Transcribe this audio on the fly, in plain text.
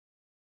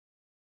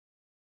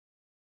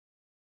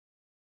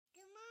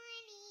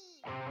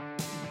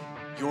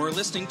You're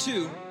listening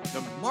to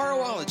the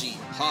Morrowology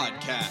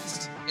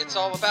Podcast. It's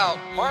all about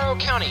Morrow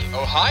County,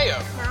 Ohio.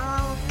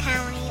 Morrow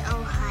County,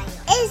 Ohio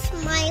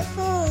is my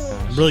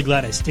home. I'm really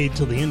glad I stayed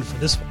till the end for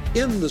this one.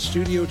 In the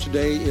studio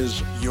today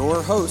is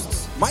Your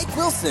hosts, Mike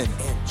Wilson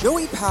and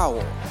Joey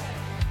Powell.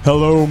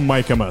 Hello,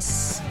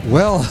 Mikeamus.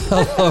 Well,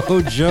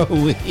 hello,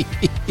 Joey.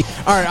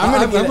 All right,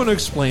 I'm going to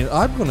explain.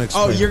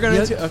 Oh, you're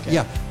going to? Okay.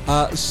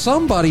 Yeah.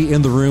 Somebody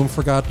in the room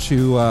forgot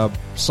to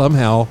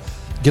somehow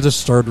get us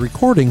started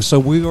recording, so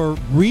we are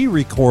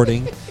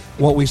re-recording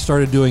what we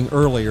started doing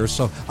earlier.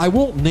 So I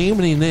won't name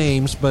any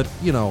names, but,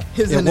 you know,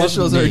 his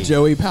initials are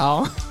Joey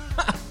Powell.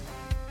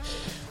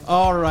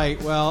 All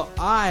right. Well,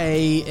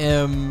 I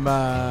am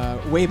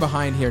way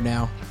behind here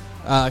now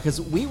because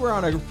we were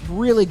on a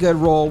really good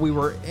roll. We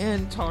were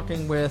in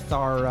talking with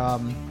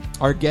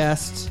our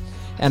guest,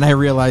 and I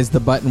realized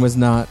the button was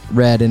not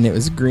red and it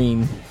was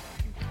green.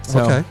 So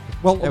okay.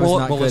 Well, that was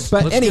not good.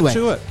 let's anyway, get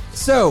to it.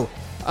 So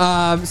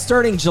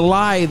starting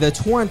July the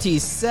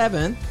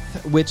 27th,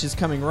 which is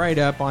coming right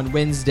up on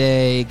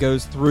Wednesday,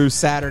 goes through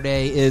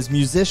Saturday, is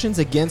Musicians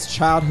Against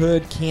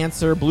Childhood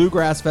Cancer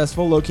Bluegrass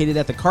Festival, located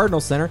at the Cardinal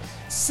Center,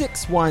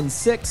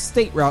 616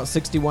 State Route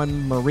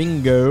 61,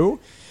 Marengo.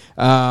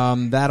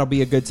 That'll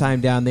be a good time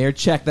down there.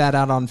 Check that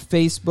out on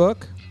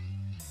Facebook.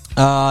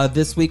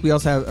 This week we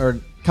also have, or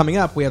coming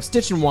up, we have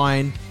Stitch and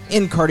Wine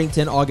in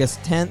Cardington,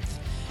 August 10th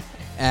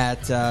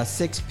at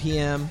 6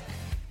 p.m.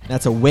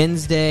 That's a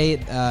Wednesday.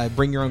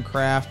 Bring your own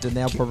craft, and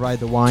they'll provide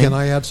the wine. Can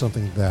I add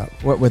something to that?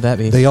 What would that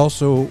be? They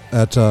also,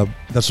 that's a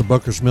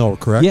Booker's Mill,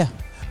 correct? Yeah.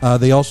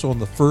 They also, on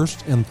the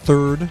first and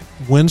third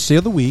Wednesday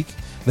of the week,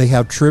 they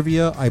have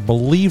trivia, I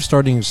believe,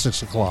 starting at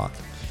 6 o'clock.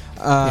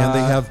 And they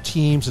have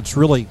teams. It's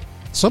really,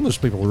 some of those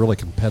people are really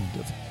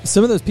competitive.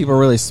 Some of those people are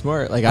really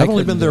smart. Like I've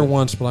only been there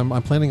once, but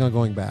I'm planning on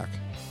going back.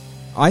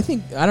 I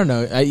don't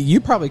know.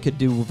 You probably could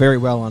do very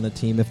well on a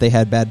team if they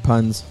had bad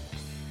puns.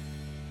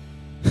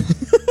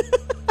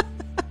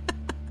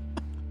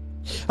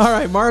 All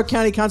right, Morrow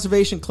County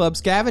Conservation Club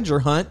Scavenger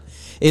Hunt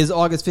is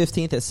August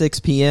 15th at 6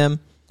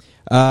 p.m.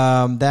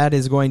 That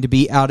is going to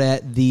be out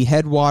at the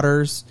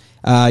headwaters.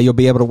 You'll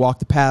be able to walk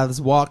the paths,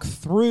 walk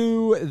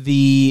through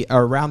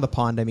around the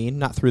pond,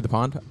 not through the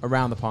pond,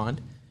 around the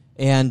pond.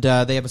 And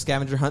they have a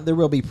scavenger hunt. There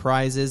will be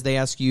prizes. They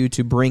ask you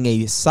to bring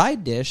a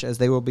side dish, as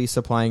they will be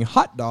supplying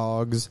hot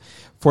dogs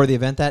for the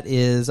event. That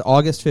is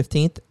August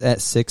 15th at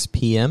 6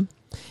 p.m.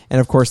 And,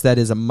 of course, that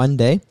is a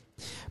Monday.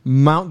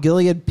 Mount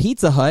Gilead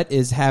Pizza Hut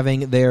is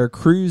having their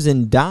Cruise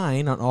and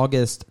Dine on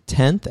August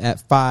 10th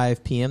at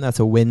 5 p.m. That's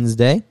a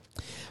Wednesday.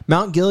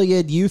 Mount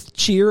Gilead Youth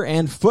Cheer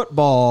and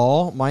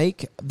Football,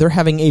 Mike, they're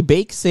having a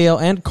bake sale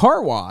and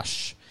car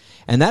wash.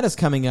 And that is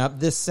coming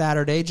up this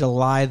Saturday,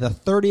 July the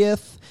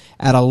 30th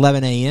at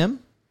 11 a.m.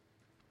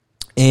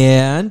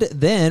 And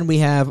then we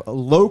have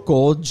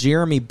local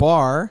Jeremy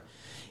Barr.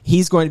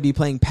 He's going to be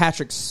playing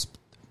Patrick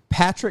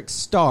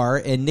Star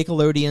in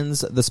Nickelodeon's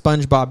The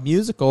SpongeBob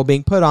Musical,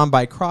 being put on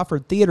by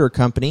Crawford Theater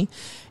Company.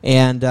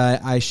 And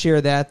I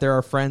share that. There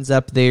are friends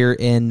up there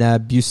in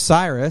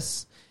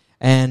Bucyrus,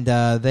 and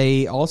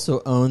they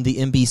also own the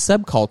MB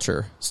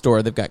Subculture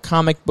store. They've got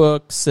comic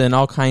books and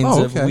all kinds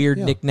of weird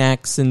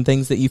knickknacks and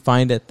things that you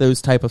find at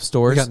those type of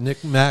stores. We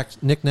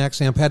got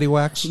knickknacks and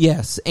paddywhacks?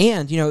 Yes,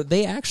 and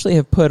they actually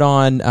have put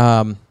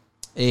on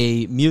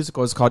a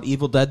musical. It's called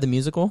Evil Dead the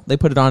Musical. They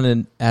put it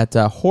on at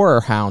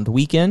Horror Hound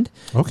Weekend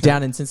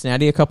down in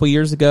Cincinnati a couple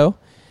years ago.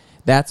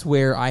 That's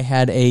where I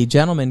had a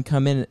gentleman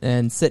come in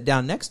and sit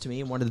down next to me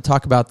and wanted to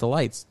talk about the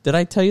lights. Did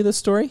I tell you this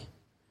story?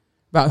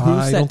 About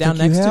who sat down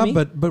next to me?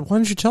 But why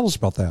don't you tell us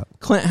about that?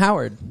 Clint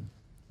Howard. Do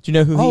you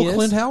know who he is? Oh,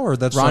 Clint Howard.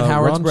 That's Ron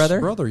Howard's Ron's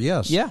brother,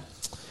 yes. Yeah.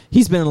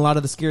 He's been in a lot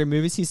of the scary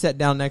movies. He sat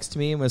down next to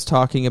me and was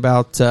talking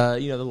about the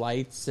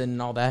lights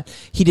and all that.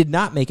 He did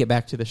not make it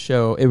back to the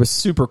show. It was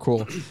super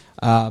cool.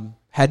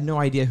 Had no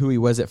idea who he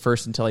was at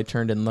first until I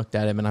turned and looked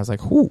at him, and I was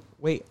like, "Ooh,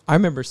 wait! I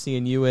remember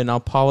seeing you in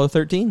Apollo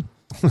 13."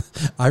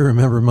 I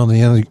remember him on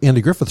the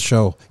Andy Griffith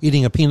Show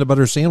eating a peanut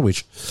butter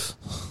sandwich.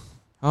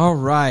 All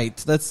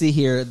right, let's see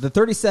here. The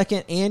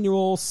 32nd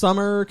annual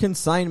Summer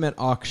Consignment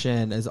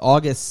Auction is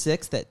August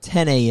 6th at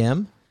 10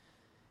 a.m.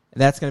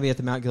 That's going to be at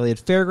the Mount Gilead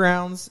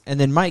Fairgrounds. And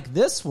then, Mike,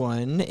 this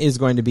one is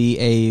going to be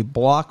a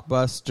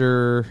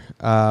blockbuster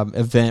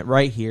event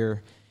right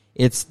here.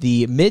 It's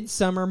the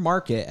Midsummer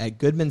Market at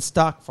Goodman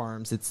Stock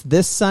Farms. It's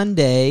this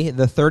Sunday,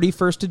 the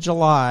 31st of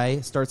July.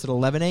 It starts at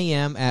 11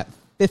 a.m. at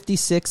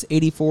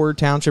 5684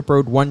 Township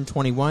Road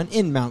 121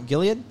 in Mount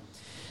Gilead.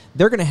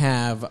 They're going to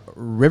have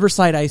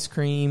Riverside ice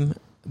cream.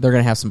 They're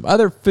going to have some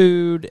other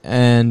food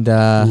and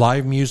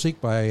live music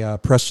by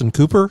Preston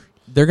Cooper.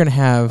 They're going to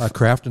have a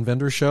craft and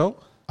vendor show.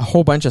 A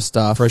whole bunch of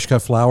stuff. Fresh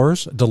cut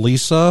flowers.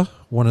 Delisa,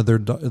 one of their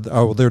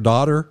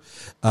daughter,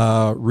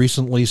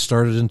 recently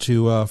started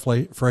into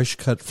fresh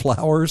cut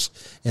flowers,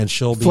 and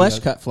she'll be flesh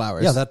cut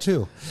flowers. Yeah, that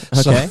too.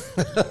 Okay.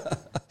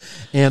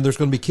 And there's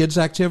going to be kids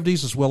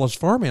activities as well as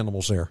farm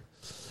animals there.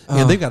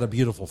 And they've got a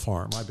beautiful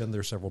farm. I've been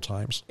there several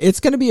times.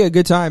 It's going to be a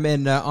good time.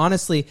 And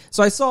honestly,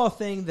 so I saw a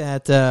thing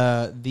that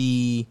I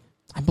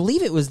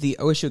believe it was the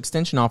OSU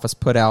Extension Office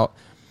put out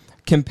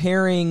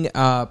comparing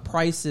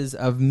prices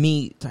of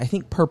meat, I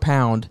think per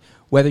pound,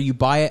 whether you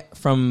buy it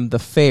from the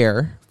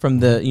fair, from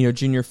the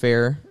junior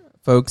fair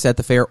folks at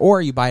the fair,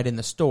 or you buy it in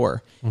the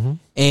store. Mm-hmm.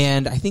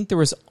 And I think there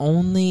was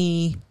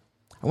only,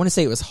 I want to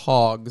say it was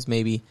hogs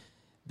maybe,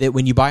 that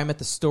when you buy them at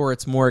the store,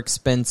 it's more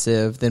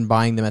expensive than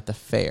buying them at the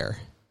fair.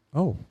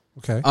 Oh,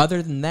 okay.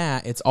 Other than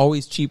that, it's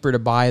always cheaper to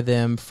buy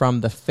them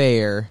from the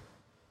fair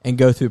and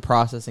go through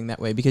processing that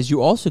way, because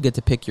you also get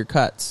to pick your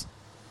cuts.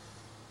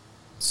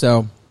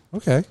 So,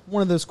 okay,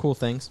 one of those cool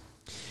things.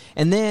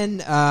 And then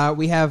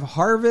we have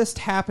Harvest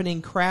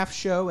Happening Craft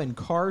Show and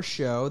Car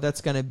Show.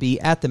 That's going to be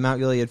at the Mount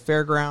Gilead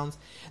Fairgrounds.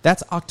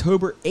 That's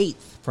October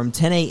 8th from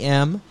 10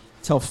 a.m.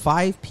 till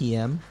 5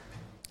 p.m.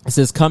 It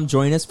says, come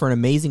join us for an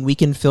amazing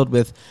weekend filled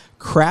with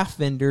craft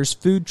vendors,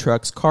 food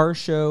trucks, car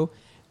show,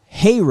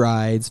 hay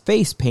rides,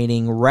 face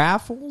painting,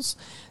 raffles,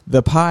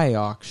 the pie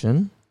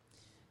auction,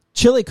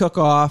 chili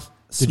cook-off,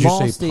 Did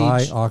small you say stage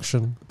pie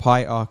auction?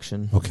 Pie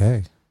auction.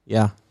 Okay.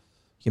 Yeah.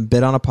 You can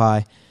bid on a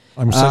pie.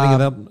 I'm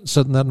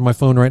setting that in my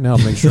phone right now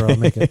to make sure I'll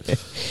make it.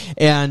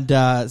 And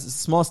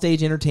small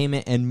stage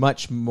entertainment and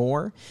much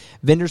more.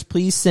 Vendors,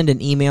 please send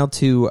an email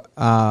to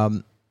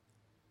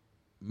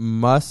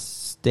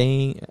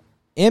Mustanggal,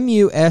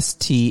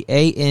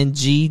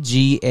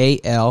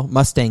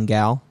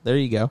 Mustanggal, there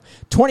you go,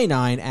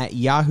 29 at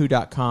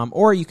yahoo.com,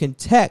 or you can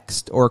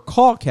text or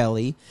call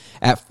Kelly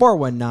at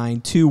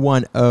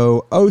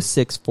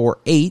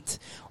 419-210-0648,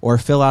 or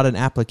fill out an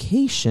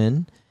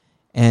application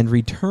and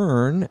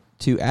return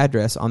to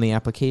address on the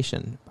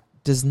application.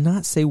 Does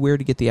not say where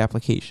to get the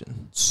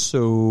application.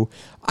 So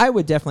I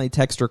would definitely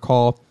text or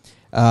call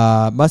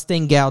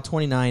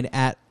Mustanggal29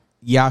 at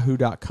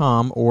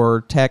yahoo.com,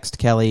 or text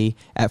Kelly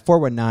at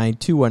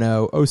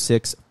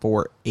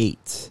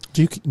 419-210-0648.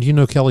 Do you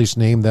know Kelly's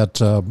name? That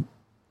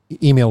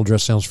email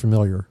address sounds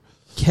familiar.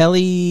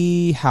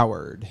 Kelly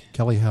Howard.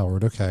 Kelly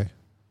Howard, okay.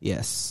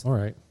 Yes. All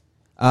right.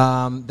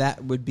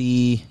 That would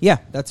be,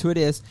 that's who it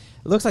is.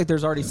 It looks like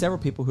there's already several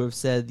people who have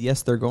said,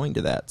 yes, they're going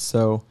to that.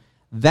 So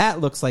that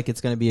looks like it's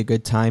going to be a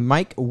good time.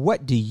 Mike,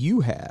 what do you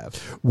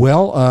have?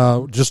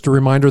 Well, just a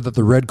reminder that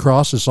the Red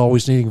Cross is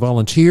always needing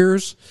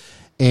volunteers,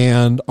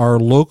 and our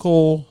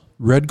local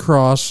Red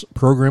Cross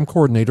program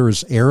coordinator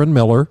is Erin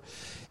Miller,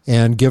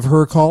 and give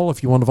her a call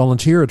if you want to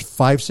volunteer at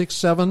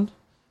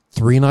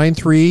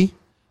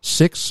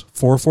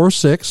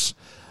 567-393-6446.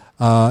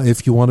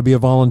 If you want to be a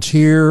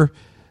volunteer,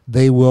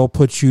 they will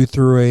put you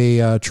through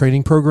a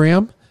training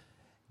program.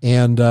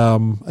 And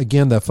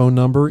again, that phone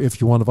number,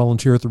 if you want to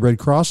volunteer at the Red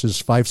Cross,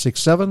 is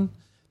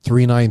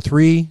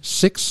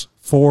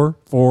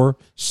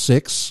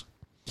 567-393-6446.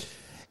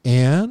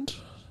 And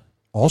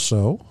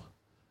also,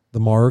 the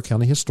Morrow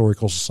County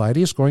Historical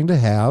Society is going to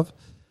have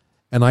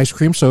an ice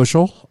cream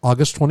social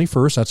August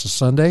 21st. That's a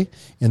Sunday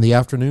in the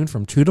afternoon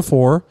from 2 to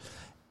 4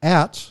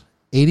 at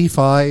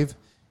 85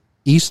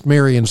 East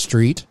Marion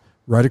Street,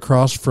 right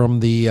across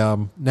from the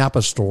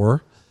Napa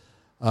store.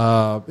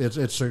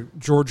 It's a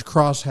George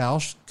Cross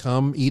house.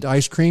 Come eat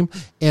ice cream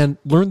and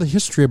learn the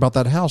history about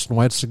that house and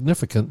why it's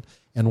significant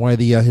and why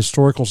the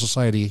Historical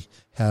Society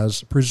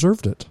has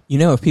preserved it. You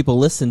know, if people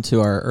listen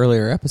to our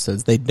earlier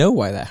episodes, they'd know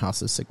why that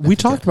house is significant. We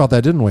talked about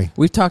that, didn't we?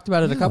 We've talked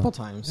about it a couple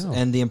times,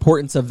 and the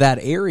importance of that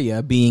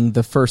area being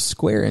the first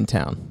square in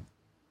town.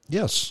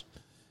 Yes.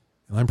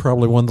 And I'm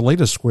probably one of the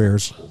latest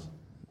squares.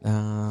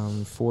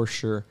 For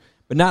sure.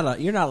 But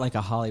you're not like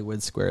a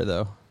Hollywood square,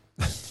 though.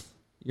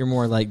 You're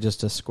more like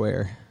just a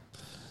square.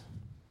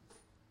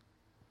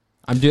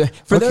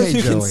 For those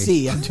who can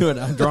see, I'm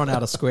drawing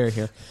out a square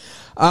here.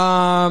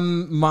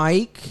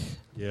 Mike.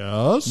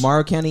 Yes.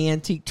 Morrow County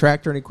Antique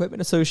Tractor and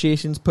Equipment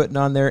Association's putting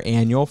on their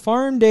annual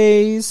farm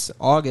days,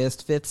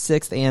 August 5th,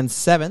 6th, and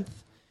 7th.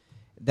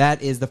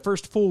 That is the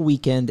first full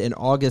weekend in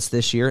August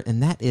this year,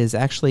 and that is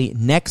actually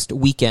next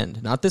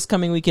weekend. Not this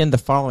coming weekend, the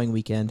following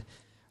weekend.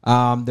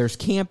 There's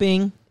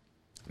camping.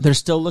 They're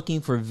still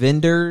looking for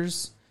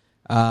vendors.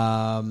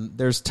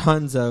 There's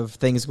tons of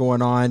things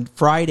going on.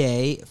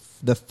 Friday,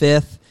 the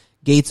 5th,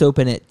 gates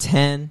open at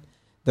 10.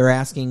 They're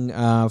asking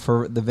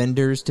for the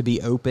vendors to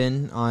be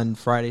open on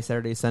Friday,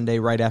 Saturday, Sunday,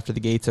 right after the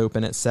gates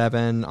open at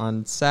 7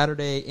 on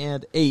Saturday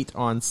and 8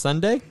 on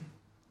Sunday.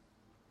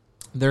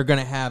 They're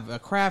going to have a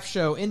craft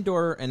show,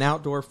 indoor and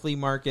outdoor flea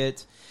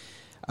market.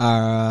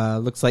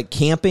 Looks like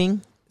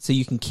camping, so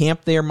you can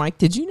camp there. Mike,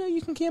 did you know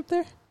you can camp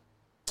there?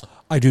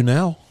 I do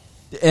now.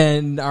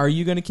 And are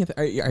you going to camp?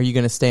 Are you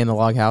going to stay in the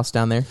log house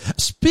down there?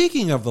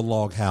 Speaking of the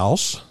log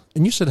house,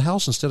 and you said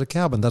house instead of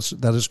cabin.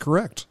 That is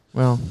correct.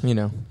 Well, you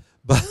know.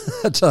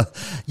 But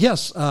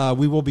yes,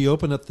 we will be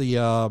open at the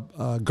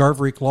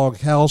Garverick Log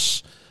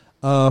House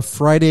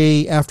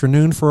Friday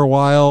afternoon for a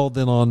while,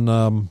 then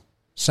on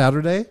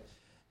Saturday,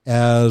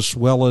 as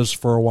well as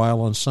for a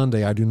while on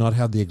Sunday. I do not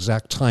have the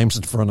exact times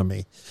in front of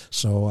me.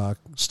 So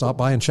stop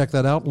by and check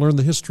that out and learn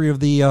the history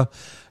of the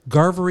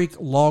Garverick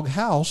Log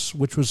House,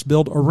 which was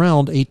built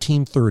around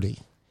 1830.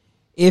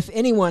 If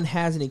anyone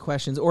has any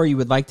questions or you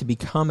would like to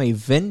become a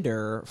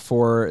vendor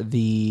for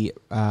the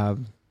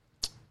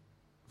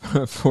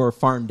for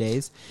farm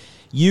days,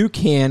 you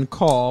can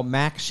call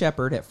Mac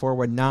Shepard at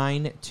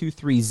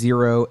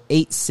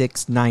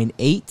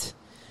 419-230-8698.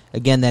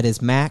 Again, that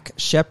is Mac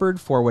Shepard,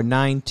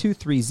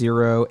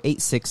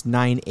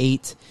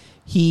 419-230-8698.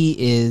 He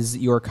is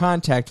your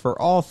contact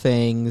for all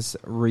things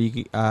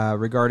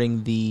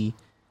regarding the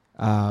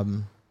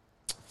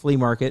flea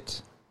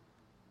market.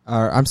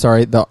 I'm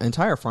sorry, the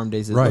entire Farm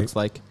Days, it looks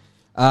like.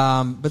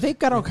 But they've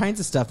got all kinds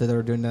of stuff that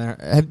they're doing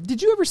there.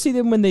 Did you ever see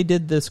them when they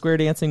did the square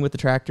dancing with the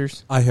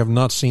tractors? I have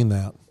not seen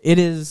that. It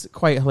is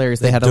quite hilarious.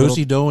 They had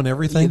dozy-do and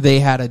everything? They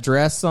had a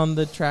dress on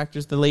the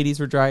tractors the ladies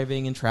were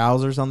driving and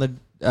trousers on the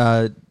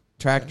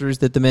tractors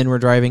that the men were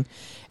driving.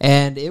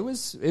 And it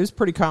was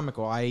pretty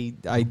comical. I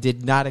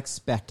did not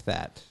expect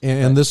that.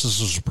 And this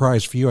is a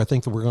surprise for you. I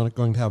think that we're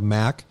going to have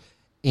Mac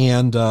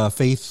and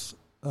Faith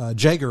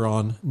Jagger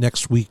on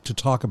next week to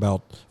talk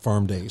about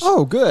Farm Days.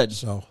 Oh, good.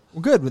 So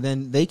well, good. Well,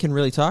 then they can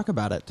really talk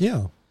about it.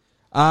 Yeah.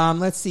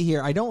 Let's see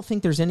here. I don't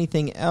think there's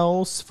anything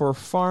else for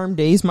Farm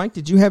Days. Mike,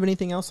 did you have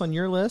anything else on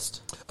your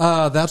list?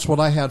 That's what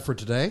I had for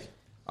today.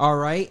 All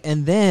right.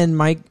 And then,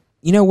 Mike,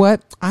 you know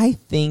what? I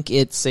think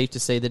it's safe to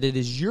say that it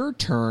is your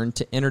turn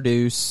to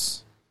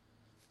introduce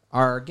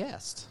our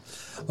guest.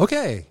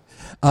 Okay.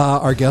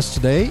 Our guest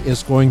today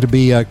is going to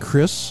be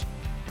Chris.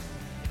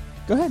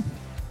 Go ahead.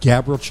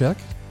 Gabrielchek.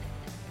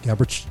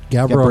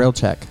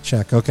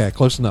 Gabrielchek. Okay,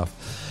 close enough.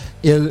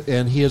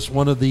 And he is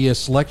one of the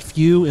select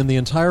few in the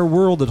entire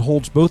world that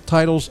holds both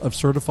titles of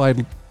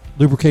Certified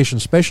Lubrication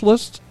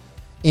Specialist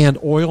and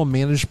Oil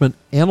Management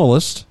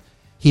Analyst.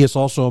 He is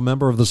also a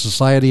member of the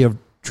Society of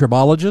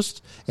Tribologists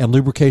and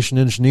Lubrication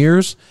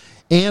Engineers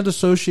and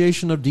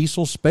Association of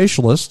Diesel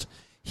Specialists.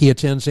 He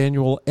attends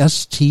annual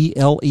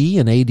STLE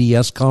and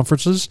ADS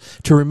conferences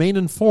to remain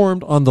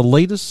informed on the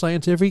latest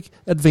scientific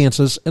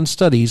advances and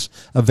studies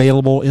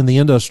available in the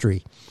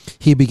industry.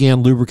 He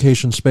began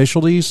Lubrication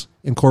Specialties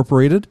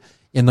Incorporated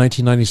in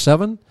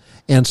 1997,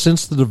 and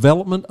since the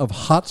development of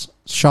Hot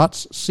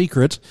Shots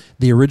Secret,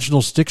 the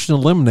original Stiction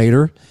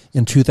Eliminator,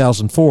 in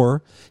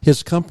 2004,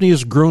 his company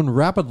has grown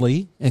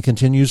rapidly and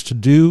continues to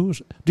do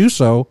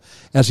so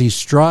as he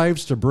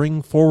strives to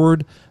bring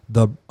forward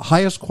the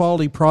highest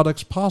quality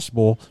products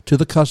possible to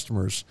the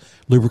customers.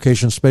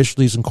 Lubrication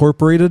Specialties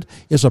Incorporated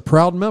is a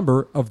proud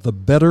member of the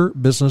Better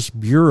Business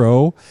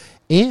Bureau.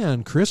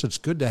 And Chris, it's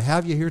good to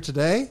have you here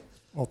today.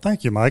 Well,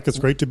 thank you, Mike. It's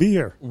great to be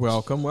here.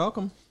 Welcome,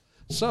 welcome.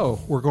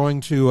 So we're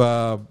going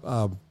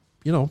to,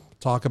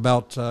 talk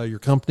about your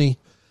company.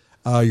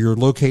 You're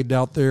located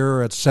out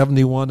there at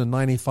 71 and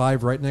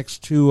 95, right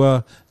next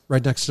to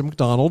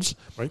McDonald's.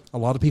 Right. A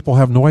lot of people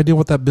have no idea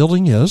what that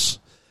building is.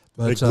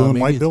 But, big blue and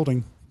white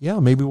building. Yeah,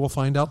 maybe we'll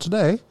find out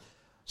today.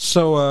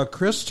 So,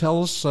 Chris,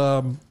 tell us,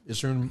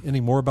 is there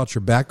any more about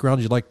your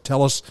background you'd like to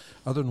tell us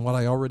other than what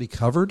I already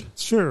covered?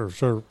 Sure.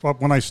 Well,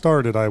 when I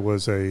started, I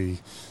was a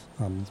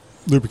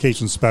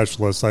lubrication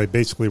specialist. I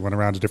basically went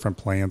around to different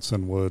plants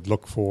and would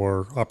look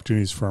for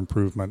opportunities for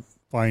improvement,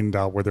 find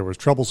out where there was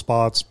trouble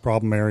spots,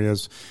 problem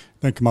areas,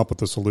 then come up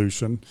with a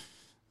solution.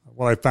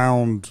 What I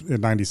found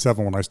in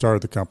 97 when I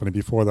started the company,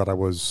 before that I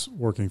was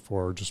working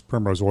for just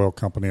Primrose Oil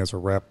Company as a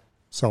rep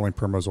selling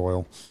Primrose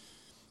Oil.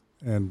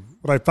 And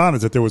what I found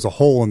is that there was a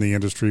hole in the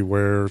industry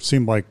where it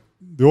seemed like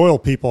the oil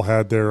people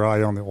had their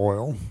eye on the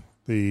oil.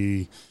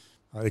 The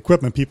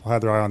equipment people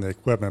had their eye on the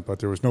equipment, but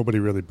there was nobody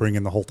really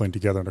bringing the whole thing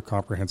together in a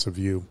comprehensive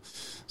view.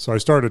 So I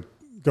started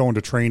going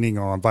to training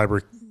on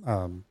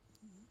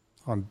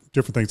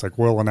different things like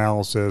oil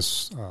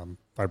analysis,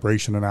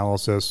 vibration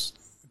analysis,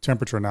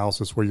 temperature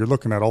analysis, where you're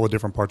looking at all the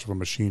different parts of a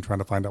machine trying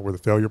to find out where the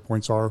failure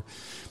points are.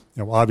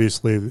 You know,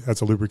 obviously, as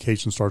the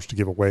lubrication starts to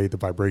give away, the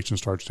vibration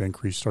starts to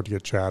increase, start to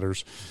get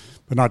chatters.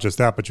 But not just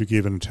that, but you can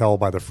even tell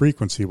by the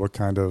frequency what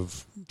kind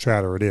of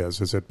chatter it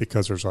is. Is it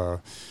because there's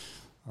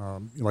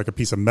like a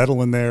piece of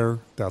metal in there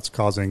that's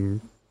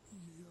causing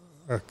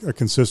a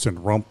consistent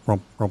rump,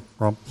 rump, rump,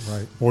 rump?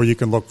 Right. Or you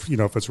can look,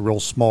 if it's a real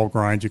small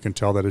grind, you can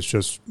tell that it's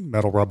just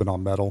metal rubbing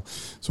on metal.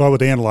 So I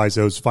would analyze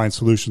those, find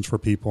solutions for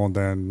people, and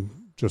then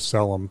just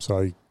sell them. So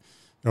it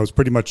was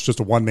pretty much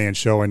just a one-man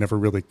show. I never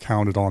really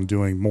counted on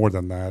doing more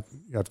than that.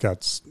 I've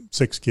got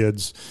 6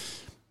 kids.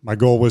 My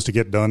goal was to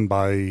get done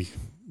by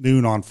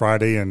noon on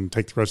Friday and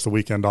take the rest of the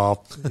weekend off.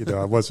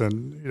 I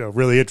wasn't,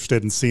 really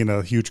interested in seeing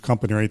a huge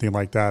company or anything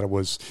like that. It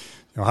was,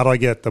 how do I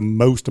get the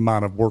most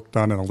amount of work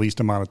done in the least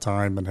amount of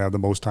time and have the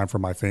most time for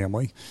my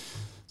family?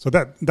 So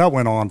that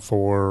went on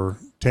for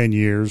 10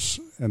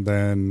 years. And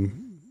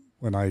then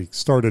when I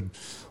started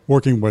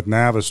working with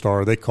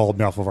Navistar, they called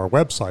me off of our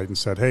website and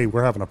said, hey,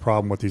 we're having a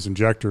problem with these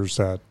injectors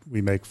that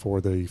we make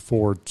for the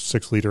Ford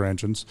 6-liter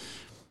engines.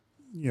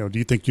 Do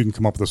you think you can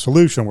come up with a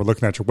solution? We're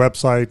looking at your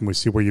website, and we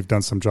see where you've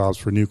done some jobs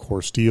for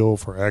Nucor Steel,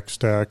 for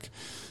X-Tech,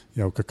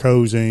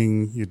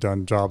 Kokosing. You've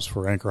done jobs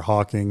for Anchor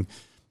Hawking.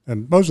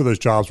 And most of those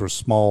jobs were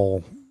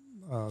small.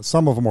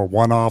 Some of them were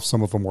one-off.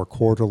 Some of them were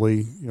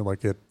quarterly.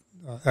 Like at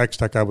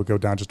X-Tech, I would go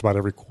down just about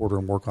every quarter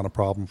and work on a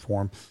problem for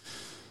them.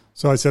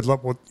 So I said,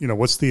 look,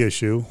 what's the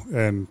issue?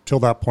 And till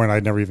that point,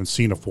 I'd never even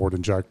seen a Ford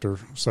injector.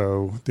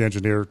 So the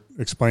engineer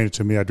explained it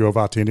to me. I drove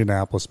out to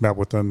Indianapolis, met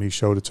with him. He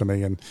showed it to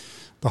me. And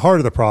the heart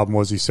of the problem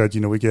was, he said,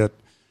 we get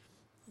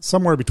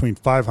somewhere between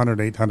 $500,000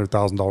 and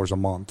 $800,000 a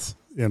month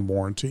in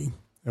warranty.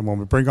 And when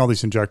we bring all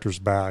these injectors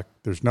back,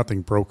 there's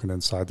nothing broken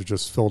inside. They're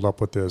just filled up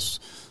with this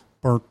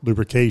burnt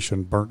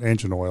lubrication, burnt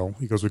engine oil.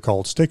 He goes, we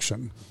call it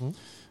stiction. Mm-hmm.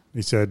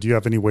 He said, do you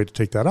have any way to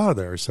take that out of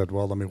there? I said,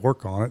 well, let me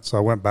work on it. So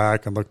I went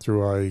back and looked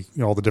through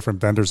all the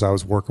different vendors I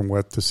was working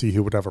with to see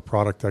who would have a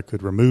product that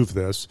could remove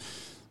this,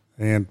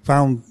 and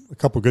found a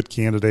couple good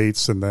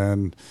candidates. And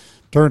then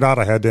turned out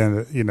I had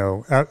to,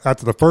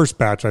 after the first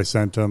batch I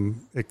sent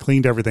them, it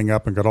cleaned everything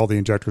up and got all the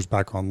injectors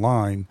back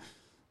online.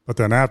 But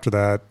then after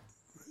that,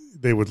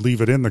 they would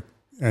leave it in the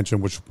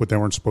engine, which what they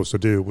weren't supposed to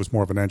do was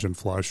more of an engine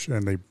flush,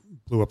 and they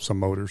blew up some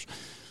motors.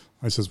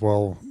 I says,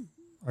 well,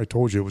 I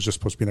told you it was just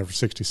supposed to be there for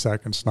 60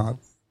 seconds, not,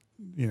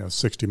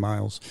 60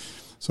 miles.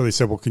 So they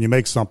said, well, can you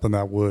make something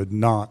that would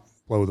not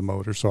blow the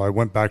motor? So I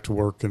went back to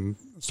work and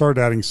started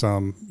adding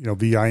some,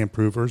 VI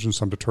improvers and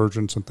some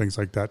detergents and things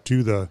like that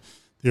to the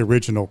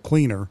original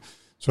cleaner,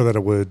 so that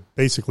it would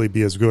basically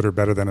be as good or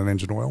better than an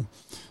engine oil.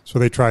 So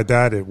they tried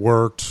that. It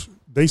worked.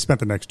 They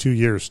spent the next 2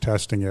 years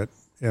testing it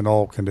in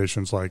all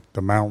conditions, like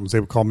the mountains. They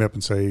would call me up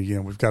and say,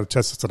 we've got to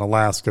test this in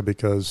Alaska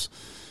because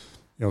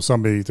there's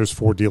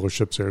 4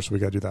 dealerships there, so we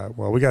got to do that.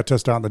 Well, we got to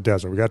test out in the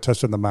desert. We got to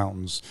test in the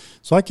mountains.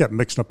 So I kept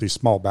mixing up these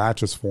small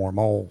batches for them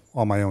all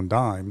on my own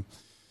dime.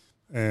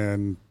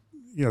 And,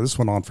 this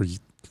went on for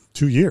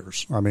 2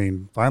 years. I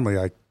mean, finally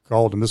I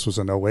called, and this was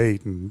in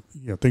 2008, and,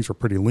 things were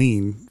pretty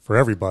lean for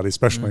everybody,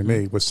 especially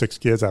me with 6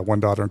 kids. I had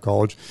one daughter in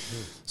college.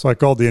 Mm-hmm. So I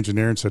called the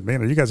engineer and said,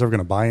 man, are you guys ever going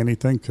to buy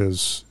anything?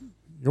 Because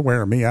you're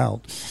wearing me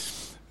out.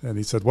 And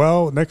he said,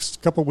 well,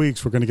 next couple of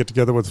weeks, we're going to get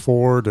together with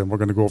Ford, and we're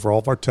going to go over all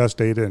of our test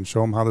data and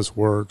show them how this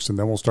works, and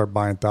then we'll start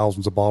buying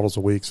thousands of bottles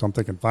a week. So I'm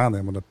thinking, finally,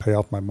 I'm going to pay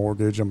off my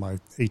mortgage and my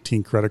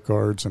 18 credit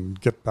cards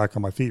and get back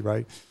on my feet,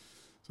 right?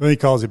 So then he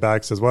calls me back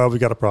and says, well, we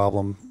got a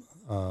problem.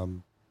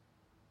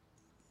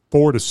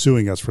 Ford is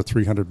suing us for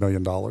 $300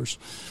 million,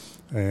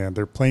 and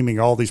they're claiming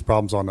all these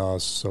problems on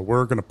us. So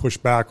we're going to push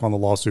back on the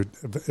lawsuit.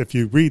 If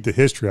you read the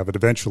history of it,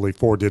 eventually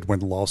Ford did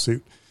win the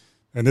lawsuit,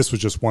 and this was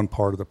just one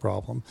part of the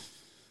problem.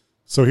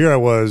 So here I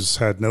was,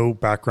 had no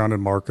background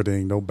in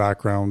marketing, no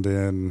background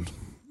in,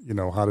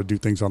 how to do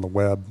things on the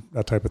web,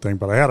 that type of thing.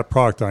 But I had a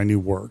product that I knew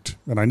worked,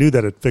 and I knew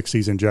that it fixed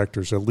these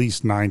injectors at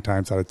least 9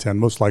 times out of 10,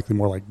 most likely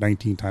more like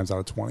 19 times out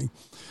of 20.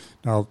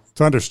 Now,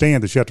 to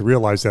understand this, you have to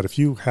realize that if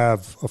you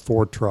have a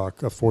Ford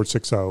truck, a Ford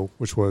 60,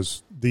 which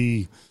was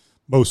the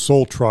most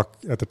sold truck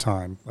at the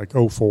time, like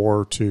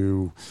 04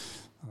 to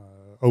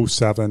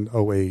 07,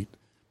 08,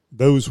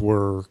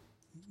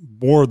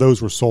 more of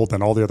those were sold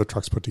than all the other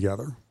trucks put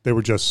together. They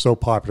were just so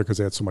popular because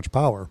they had so much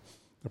power.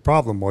 The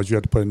problem was you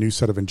had to put a new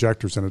set of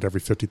injectors in it every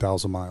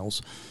 50,000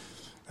 miles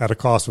at a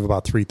cost of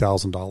about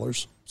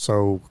 $3,000.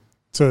 So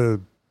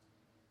to,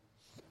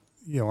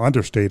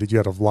 understate it, you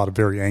had a lot of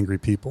very angry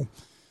people.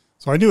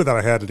 So I knew that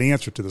I had an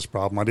answer to this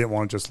problem. I didn't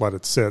want to just let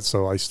it sit.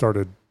 So I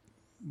started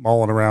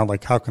mulling around,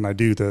 like, how can I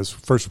do this?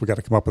 First, we got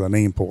to come up with a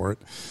name for it.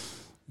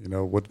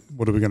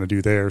 What are we going to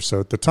do there? So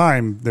at the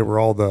time, there were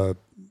all the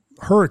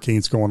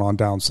hurricanes going on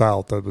down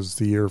south. That was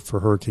the year for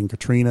Hurricane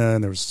Katrina,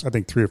 and there was, I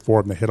think, 3 or 4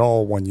 of them that hit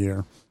all one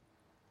year.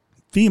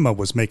 FEMA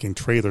was making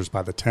trailers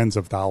by the tens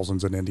of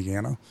thousands in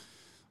Indiana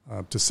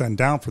to send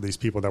down for these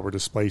people that were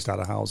displaced out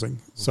of housing.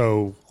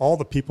 So all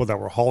the people that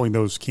were hauling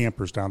those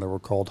campers down there were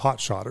called hot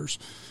shotters,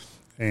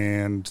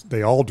 and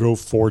they all drove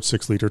Ford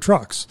 6-liter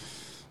trucks.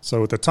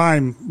 So at the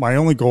time, my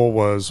only goal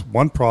was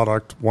one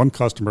product, one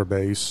customer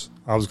base.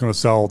 I was going to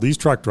sell these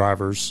truck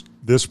drivers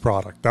this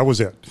product. That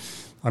was it.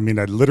 I mean,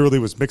 I literally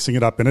was mixing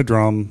it up in a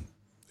drum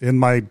in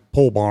my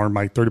pole barn,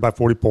 my 30 by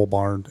 40 pole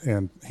barn,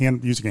 and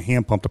using a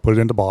hand pump to put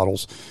it into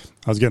bottles.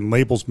 I was getting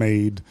labels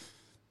made,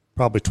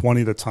 probably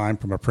 20 at a time,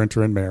 from a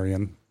printer in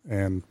Marion,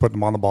 and putting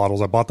them on the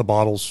bottles. I bought the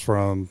bottles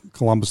from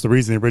Columbus. The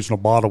reason the original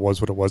bottle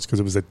was what it was because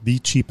it was the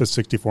cheapest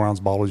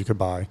 64-ounce bottle you could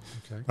buy.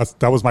 Okay.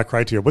 That was my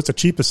criteria. What's the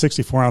cheapest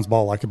 64-ounce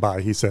bottle I could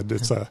buy? He said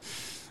it's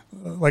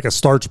like a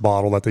starch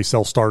bottle that they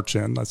sell starch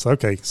in. I said,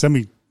 okay, send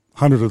me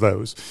 100 of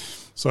those.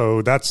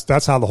 So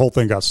that's how the whole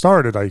thing got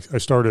started. I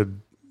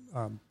started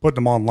putting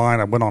them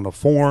online. I went on a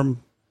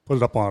forum, put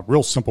it up on a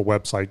real simple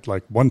website,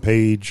 like one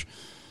page,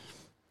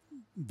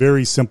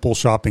 very simple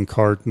shopping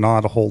cart,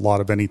 not a whole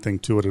lot of anything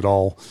to it at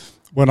all.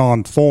 Went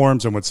on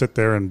forums and would sit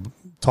there and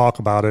talk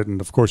about it.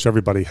 And, of course,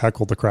 everybody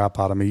heckled the crap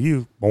out of me.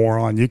 You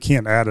moron, you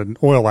can't add an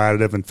oil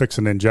additive and fix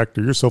an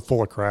injector. You're so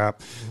full of crap.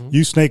 Mm-hmm.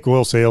 You snake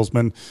oil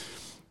salesman.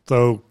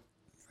 So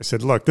I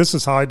said, look, this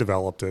is how I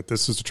developed it.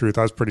 This is the truth.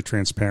 I was pretty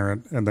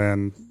transparent. And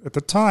then at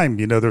the time,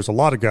 there's a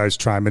lot of guys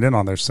chiming in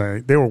on there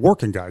saying they were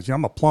working guys.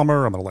 I'm a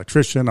plumber. I'm an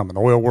electrician. I'm an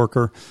oil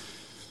worker.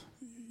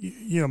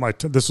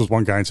 This was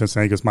one guy in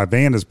Cincinnati. He goes, my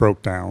van is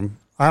broke down.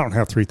 I don't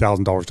have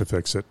 $3,000 to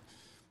fix it.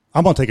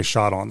 I'm going to take a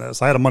shot on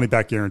this. I had a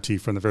money-back guarantee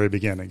from the very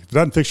beginning. If it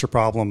doesn't fix your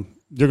problem,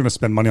 you're going to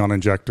spend money on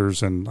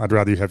injectors, and I'd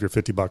rather you have your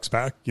 $50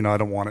 back. I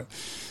don't want it.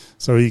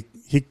 So he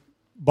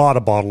bought a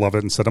bottle of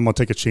it and said, I'm going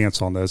to take a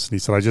chance on this. And he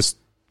said,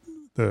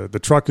 the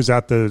truck is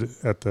at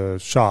the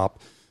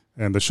shop,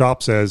 and the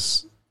shop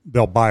says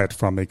they'll buy it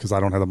from me because I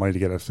don't have the money to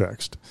get it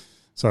fixed.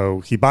 So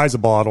he buys a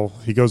bottle.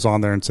 He goes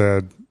on there and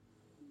said,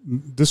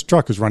 this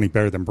truck is running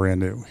better than brand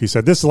new. He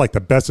said, this is like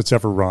the best it's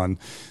ever run.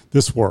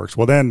 This works.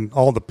 Well, then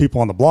all the people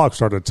on the blog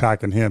started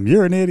attacking him.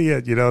 You're an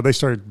idiot. They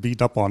started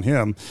beating up on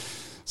him.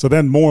 So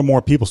then more and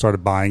more people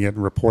started buying it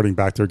and reporting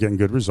back they're getting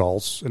good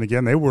results. And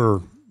again,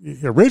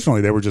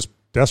 originally they were just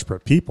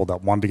desperate people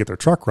that wanted to get their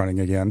truck running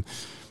again.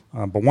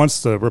 But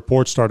once the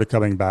reports started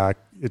coming back,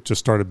 it just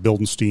started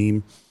building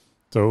steam.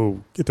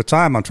 So at the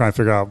time, I'm trying to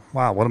figure out,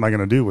 wow, what am I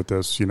going to do with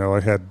this? I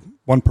had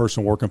one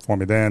person working for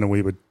me then, and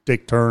we would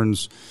take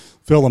turns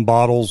filling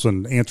bottles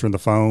and answering the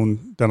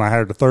phone. Then I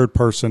hired a third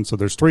person, so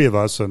there's 3 of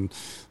us, and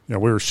we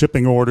were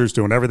shipping orders,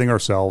 doing everything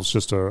ourselves,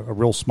 just a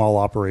real small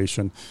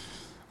operation.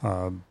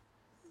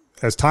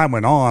 As time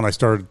went on, I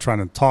started trying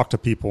to talk to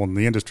people in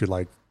the industry,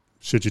 like,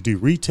 should you do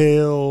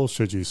retail?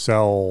 Should you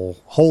sell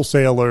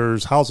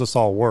wholesalers? How's this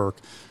all work?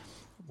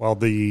 Well,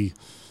 the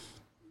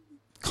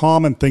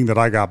common thing that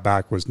I got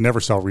back was never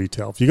sell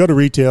retail. If you go to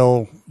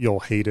retail, you'll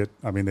hate it.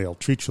 I mean, they'll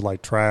treat you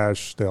like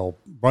trash. They'll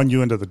run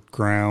you into the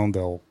ground.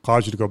 They'll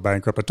cause you to go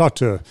bankrupt. I talked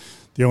to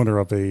the owner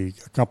of a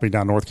company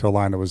down in North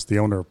Carolina, was the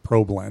owner of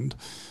ProBlend,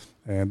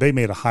 and they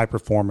made a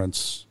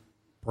high-performance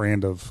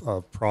brand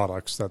of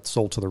products that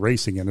sold to the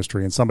racing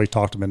industry, and somebody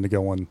talked him into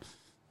going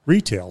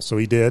retail. So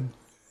he did,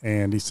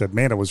 and he said,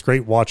 man, it was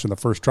great watching the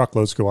first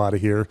truckloads go out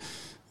of here.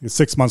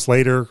 6 months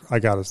later, I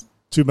got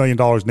 $2 million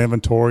in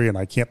inventory, and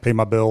I can't pay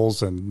my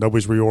bills, and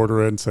nobody's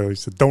reordering. So he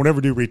said, don't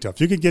ever do retail. If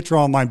you can get your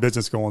online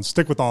business going,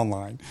 stick with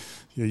online.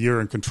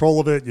 You're in control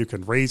of it. You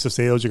can raise the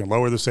sales. You can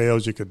lower the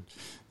sales. You could,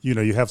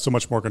 you have so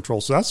much more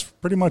control. So that's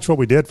pretty much what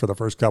we did for the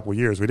first couple of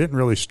years. We didn't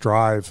really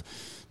strive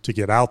to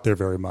get out there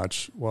very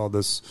much. Well,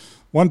 this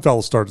one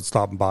fellow started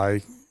stopping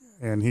by,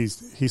 and he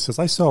says,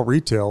 I sell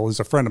retail. He's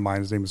a friend of mine.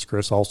 His name is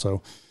Chris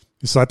also.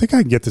 He said, I think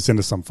I can get this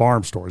into some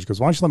farm stores. He goes,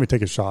 why don't you let me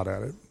take a shot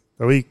at it?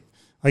 So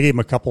I gave him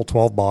a couple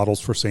 12 bottles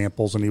for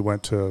samples, and he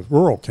went to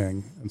Rural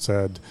King and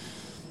said,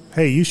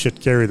 hey, you should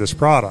carry this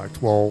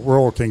product. Well,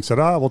 Rural King said,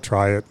 we'll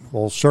try it.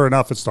 Well, sure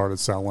enough, it started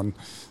selling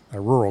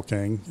at Rural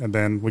King. And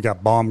then we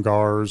got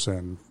Baumgars,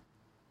 and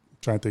I'm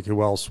trying to think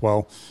who else.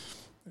 Well,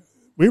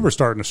 we were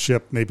starting to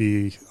ship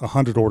maybe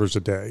 100 orders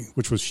a day,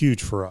 which was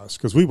huge for us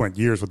because we went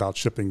years without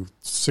shipping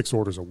 6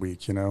 orders a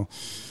week, And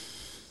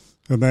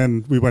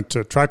then we went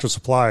to Tractor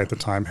Supply at the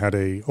time, had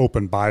a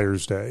open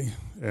buyer's day.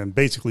 And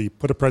basically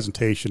put a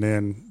presentation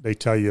in. They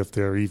tell you if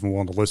they're even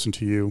willing to listen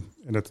to you.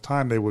 And at the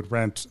time, they would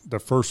rent the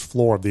first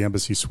floor of the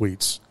Embassy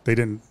Suites. They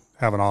didn't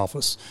have an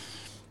office.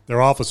 Their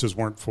offices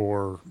weren't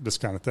for this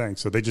kind of thing.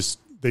 So they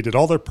did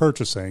all their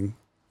purchasing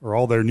or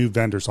all their new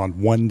vendors on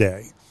one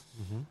day.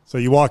 Mm-hmm. So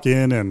you walk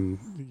in and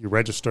you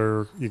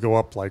register. You go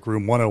up like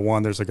room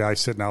 101. There's a guy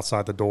sitting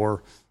outside the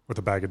door with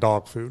a bag of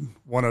dog food.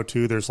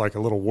 102, there's like a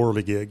little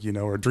whirligig,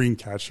 or a dream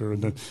catcher.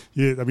 And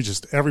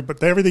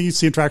everything you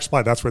see in Tractor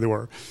Supply, that's where they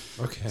were.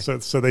 Okay.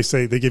 So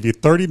they give you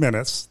 30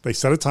 minutes. They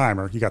set a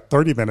timer. You got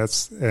 30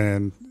 minutes,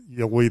 and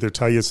you'll either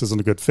tell you this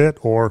isn't a good fit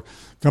or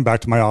come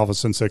back to my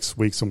office in 6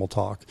 weeks and we'll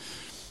talk.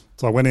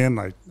 So I went in.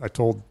 I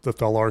told the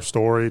fellow our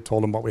story,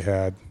 told him what we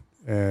had,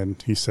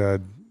 and he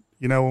said,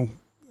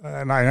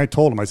 and I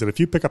told him, I said, if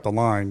you pick up the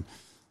line,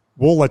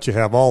 we'll let you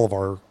have all of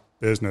our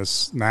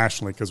business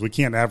nationally because we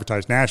can't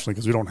advertise nationally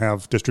because we don't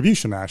have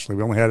distribution nationally.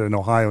 We only had it in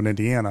Ohio and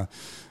Indiana.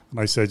 And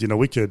I said,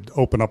 we could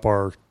open up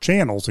our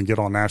channels and get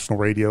on national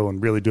radio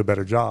and really do a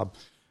better job.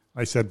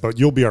 I said, but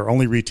you'll be our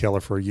only retailer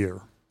for a year.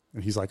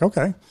 And he's like,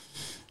 okay.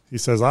 He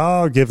says,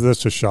 I'll give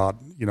this a shot.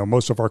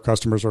 Most of our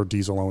customers are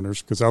diesel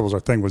owners because that was our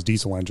thing, was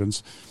diesel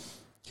engines.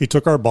 He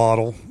took our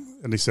bottle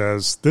and he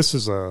says, this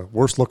is a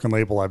worst looking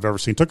label I've ever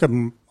seen. Took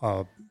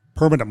a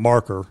permanent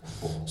marker,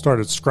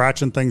 started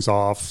scratching things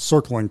off,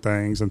 circling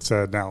things, and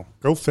said, now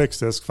go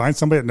fix this, find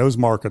somebody that knows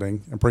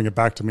marketing and bring it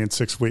back to me in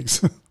 6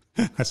 weeks.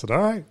 I said,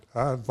 all right,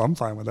 I'm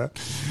fine with that.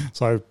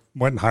 So I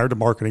went and hired a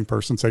marketing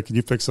person, said, can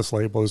you fix this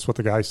label? This is what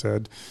the guy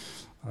said.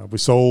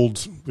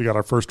 We got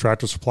our first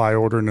Tractor Supply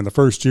order, and in the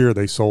first year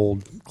they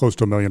sold close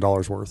to $1 million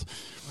worth.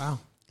 Wow.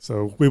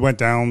 So we went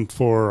down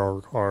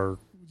for our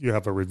you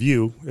have a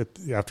review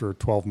after a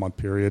 12-month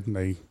period, and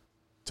they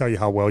tell you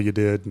how well you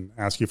did and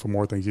ask you for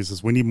more things. He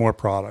says, we need more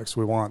products.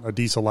 We want a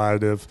diesel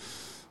additive.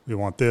 We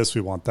want this.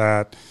 We want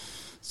that.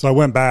 So I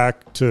went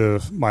back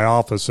to my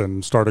office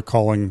and started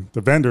calling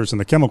the vendors and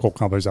the chemical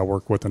companies I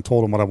work with and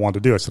told them what I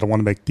wanted to do. I said, I want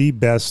to make the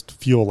best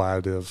fuel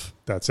additive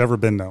that's ever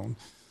been known.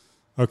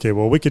 Okay,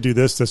 well, we could do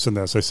this, this, and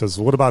this. I says,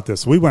 what about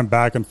this? We went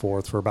back and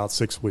forth for about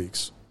 6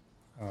 weeks.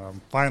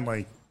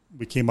 Finally,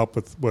 we came up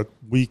with what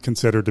we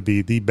considered to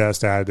be the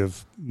best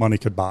additive money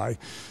could buy.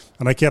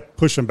 And I kept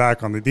pushing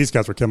back on these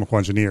guys were chemical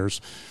engineers.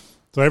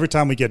 So every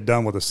time we get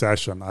done with a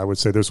session, I would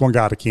say there's one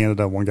guy out of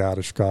Canada, one guy out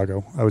of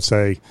Chicago. I would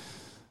say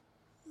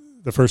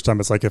the first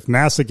time it's like if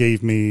NASA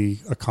gave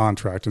me a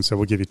contract and said,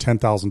 we'll give you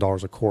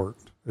 $10,000 a quart,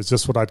 is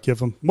this what I'd give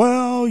them?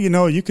 Well,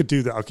 you could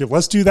do that. Okay,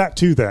 let's do that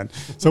too then.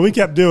 So we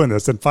kept doing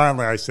this. And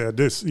finally I said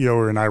this,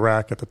 we're in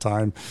Iraq at the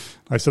time.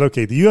 I said,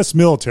 okay, the U.S.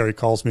 military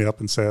calls me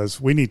up and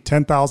says, we need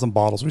 10,000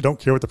 bottles. We don't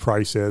care what the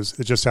price is.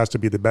 It just has to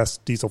be the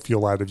best diesel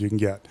fuel additive you can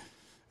get.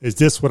 Is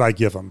this what I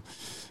give them?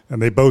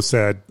 And they both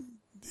said,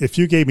 if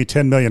you gave me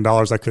 $10 million,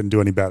 I couldn't do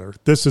any better.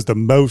 This is the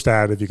most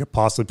additive you could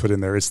possibly put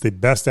in there. It's the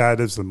best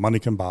additives the money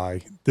can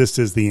buy. This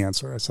is the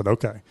answer. I said,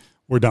 okay,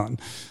 we're done.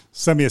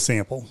 Send me a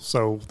sample.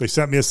 So they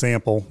sent me a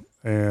sample,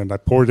 and I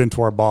poured it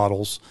into our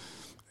bottles,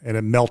 and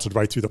it melted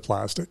right through the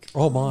plastic.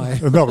 Oh, my.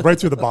 It melted right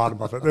through the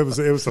bottom of it. It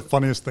was the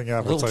funniest thing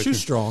ever. A little too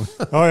strong.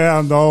 Oh,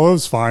 yeah, no, it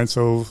was fine.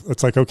 So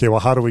it's like, okay, well,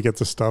 how do we get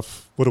this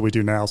stuff? What do we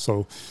do now?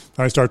 So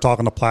I started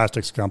talking to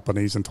plastics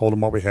companies and told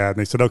them what we had. And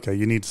they said, okay,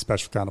 you need a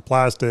special kind of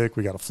plastic.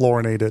 We got to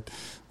fluorinate it.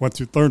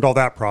 Learned all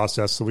that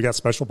process. So we got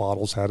special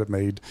bottles, had it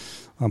made,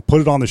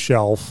 put it on the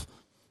shelf.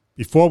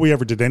 Before we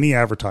ever did any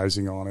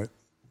advertising on it,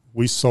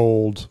 we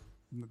sold,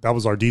 that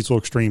was our Diesel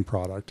Extreme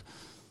product.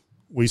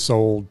 We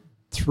sold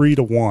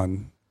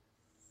 3-to-1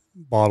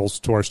 bottles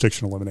to our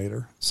Stiction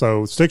Eliminator.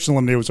 So Stiction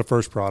Eliminator was the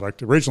first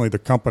product. Originally,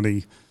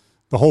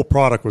 the whole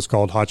product was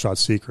called Hot Shot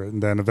Secret.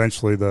 And then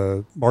eventually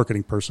the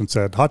marketing person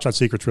said, Hot Shot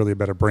Secret's really a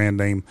better brand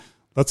name.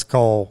 Let's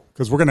call,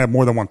 because we're going to have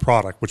more than one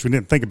product, which we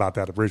didn't think about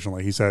that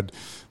originally. He said,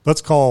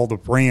 let's call the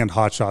brand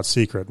Hot Shot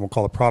Secret. We'll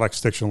call the product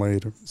Stiction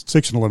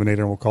Eliminator,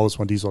 and we'll call this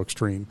one Diesel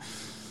Extreme.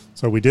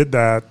 So we did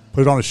that,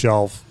 put it on the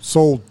shelf,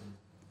 sold,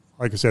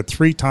 like I said,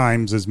 3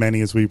 times as many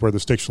as we were the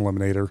Stiction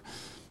Eliminator.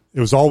 It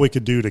was all we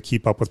could do to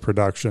keep up with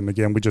production.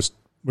 Again,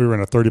 we were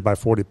in a 30 by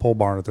 40 pole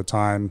barn at the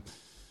time.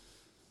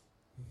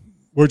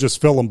 We're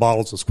just filling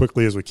bottles as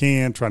quickly as we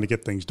can, trying to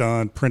get things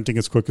done, printing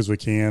as quick as we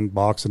can,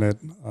 boxing it.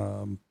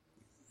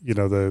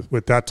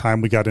 With that time,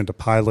 we got into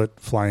Pilot,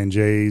 Flying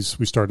J's.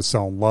 We started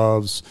selling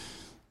Loves.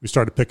 We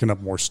started picking up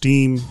more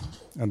steam.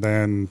 And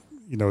then,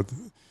 there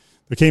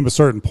came a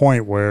certain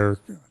point where,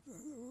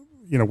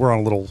 we're on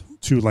a little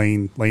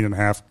 2-lane, lane and a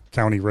half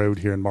county road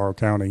here in Morrow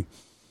County.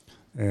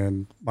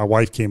 And my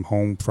wife came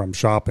home from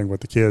shopping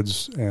with the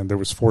kids, and there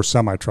was 4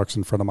 semi-trucks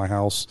in front of my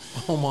house.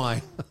 Oh,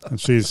 my. And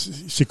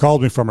she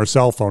called me from her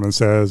cell phone and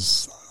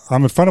says,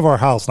 I'm in front of our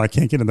house, and I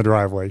can't get in the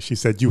driveway. She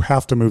said, you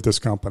have to move this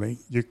company.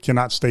 You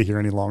cannot stay here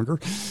any longer.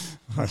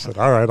 I said,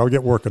 all right, I'll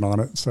get working on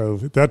it. So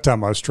at that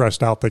time, I was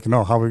stressed out thinking,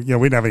 we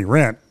didn't have any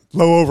rent.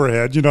 Low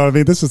overhead, you know what I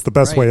mean? This is the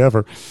best way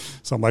ever.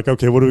 So I'm like,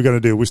 okay, what are we going to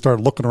do? We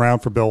started looking around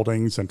for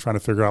buildings and trying to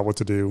figure out what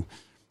to do.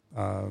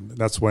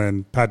 That's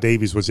when Pat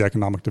Davies was the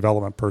economic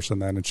development person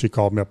then, and she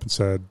called me up and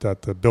said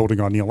that the building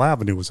on Neal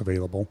Avenue was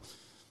available,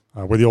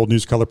 where the old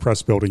News Color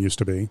Press building used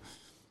to be.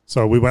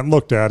 So we went and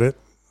looked at it.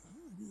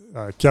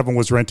 Kevin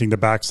was renting the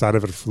backside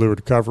of it for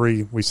fluid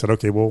recovery. We said,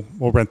 okay, we'll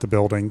rent the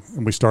building,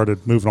 and we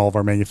started moving all of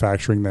our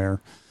manufacturing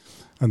there.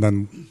 And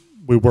then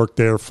we worked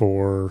there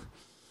for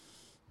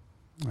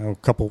a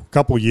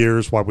couple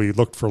years while we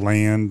looked for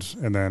land,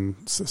 and then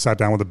sat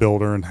down with a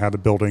builder and had a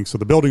building. So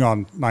the building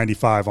on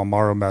 95 on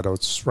Morrow Meadow,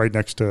 it's right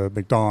next to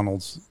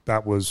McDonald's.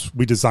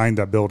 We designed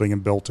that building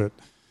and built it.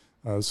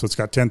 So it's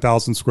got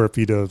 10,000 square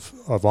feet of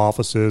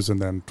offices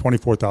and then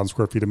 24,000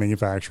 square feet of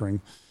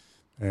manufacturing.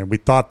 And we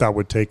thought that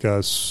would take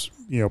us,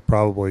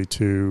 probably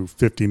to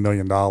 $50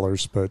 million,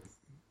 but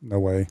no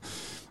way.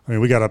 I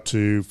mean, we got up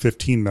to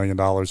 $15 million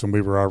and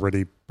we were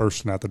already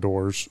bursting at the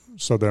doors.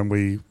 So then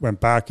we went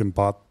back and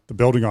bought the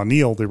building on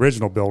Neal. The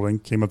original building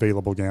came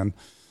available again.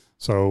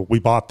 So we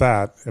bought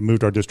that and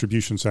moved our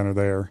distribution center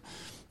there.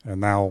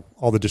 And now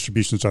all the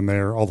distribution's done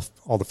there.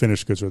 All the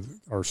finished goods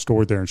are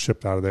stored there and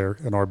shipped out of there.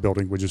 In our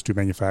building, we just do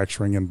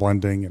manufacturing and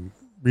blending and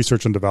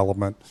research and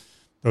development,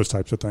 those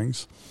types of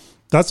things.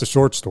 That's a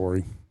short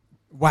story.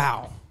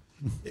 Wow.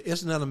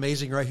 Isn't that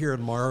amazing right here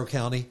in Morrow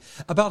County?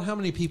 About how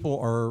many people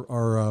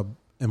are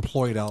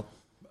employed out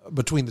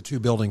between the two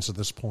buildings at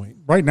this point?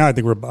 Right now, I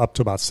think we're up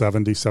to about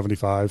 70,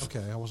 75.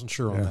 Okay, I wasn't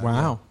sure on that.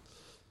 Wow.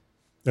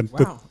 And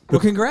wow. Well,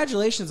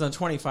 congratulations on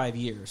 25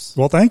 years.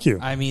 Well, thank you.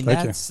 I mean,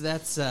 that's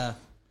a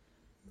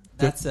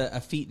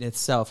feat in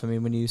itself. I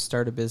mean, when you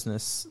start a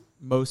business,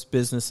 most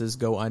businesses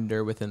go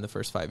under within the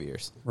first 5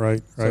 years.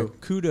 Right. So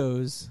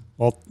kudos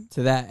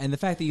to that. And the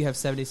fact that you have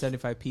 70,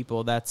 75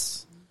 people,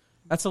 that's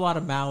a lot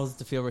of mouths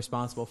to feel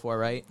responsible for,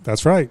 right?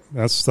 That's right.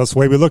 That's the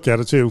way we look at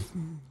it, too.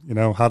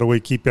 How do we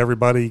keep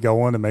everybody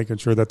going and making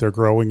sure that they're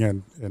growing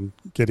and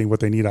getting what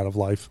they need out of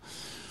life?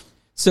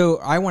 So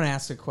I want to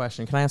ask a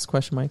question. Can I ask a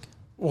question, Mike?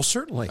 Well,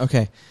 certainly.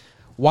 Okay.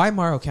 Why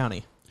Morrow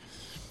County?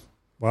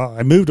 Well,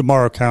 I moved to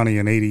Morrow County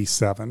in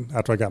 87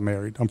 after I got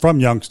married. I'm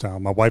from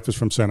Youngstown. My wife is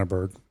from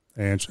Centerburg,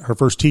 and her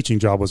first teaching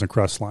job was in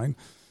Crestline.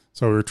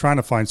 So we were trying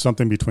to find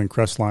something between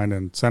Crestline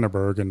and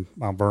Centerburg and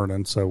Mount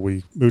Vernon. So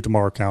we moved to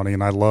Morrow County,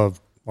 and I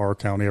loved Morrow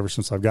County ever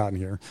since I've gotten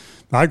here.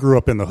 Now, I grew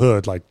up in the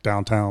hood, like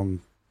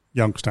downtown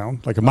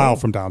Youngstown, like a mile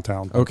from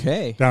downtown.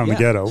 Okay. Down in the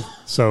ghetto.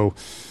 So,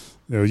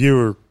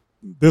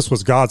 this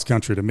was God's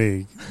country to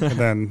me. And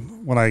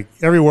then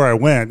everywhere I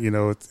went,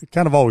 it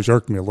kind of always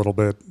irked me a little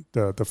bit.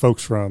 The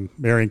folks from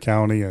Marion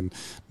County and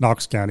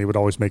Knox County would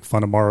always make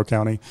fun of Morrow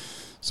County.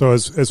 So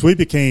as we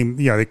became,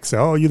 they say,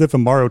 oh, you live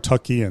in Morrow,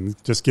 Tucky,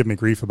 and just give me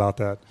grief about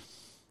that.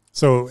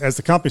 So as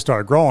the company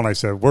started growing, I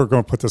said, we're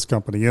going to put this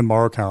company in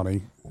Morrow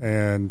County.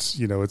 And,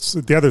 it's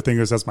the other thing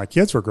is as my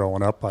kids were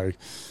growing up, I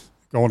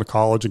going to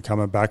college and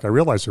coming back, I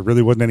realized there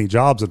really wasn't any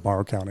jobs in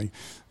Morrow County.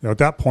 At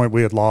that point,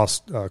 we had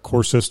lost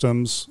Core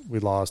Systems, we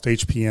lost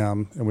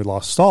HPM, and we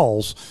lost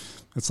Stalls.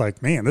 It's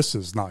like, man, this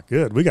is not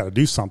good. We got to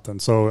do something.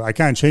 So I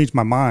kind of changed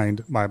my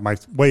mind, my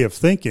way of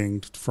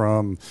thinking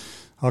from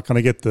how can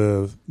I get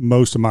the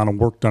most amount of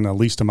work done in the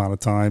least amount of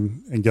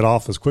time and get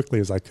off as quickly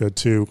as I could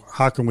to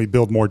how can we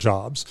build more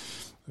jobs?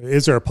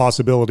 Is there a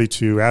possibility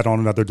to add on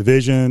another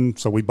division?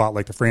 So we bought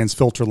like the Franz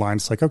filter line.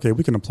 It's like, okay,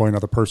 we can employ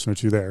another person or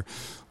two there.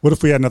 What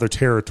if we had another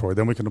territory?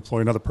 Then we can employ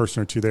another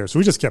person or two there. So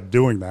we just kept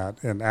doing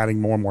that and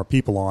adding more and more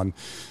people on.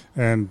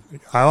 And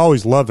I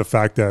always love the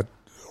fact that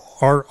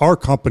our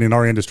company in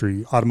our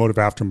industry, automotive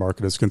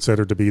aftermarket, is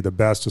considered to be the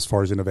best as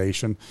far as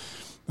innovation.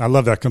 I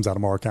love that comes out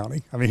of Morrow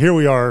County. I mean, here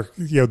we are,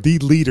 the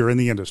leader in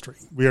the industry.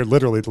 We are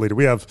literally the leader.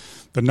 We have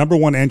the number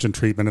one engine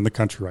treatment in the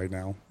country right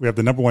now. We have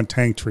the number one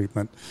tank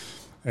treatment.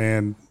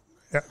 And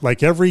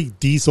like every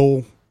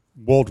diesel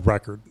world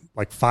record,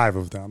 like 5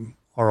 of them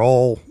are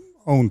all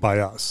owned by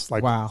us.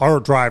 Like wow. Our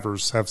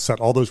drivers have set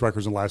all those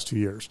records in the last 2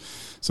 years.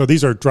 So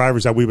these are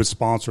drivers that we would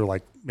sponsor.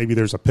 Like maybe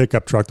there's a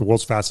pickup truck, the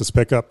world's fastest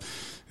pickup,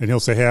 and he'll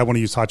say, hey, I want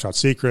to use Hot Shot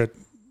Secret.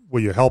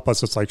 Will you help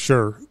us? It's like,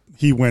 sure.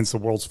 He wins the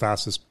world's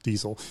fastest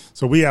diesel.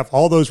 So we have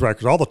all those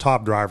records, all the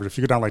top drivers. If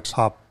you go down like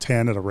top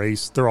 10 at a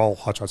race, they're all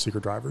Hot Shot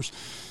Secret drivers.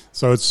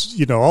 So it's,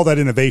 all that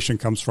innovation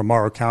comes from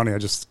Morrow County.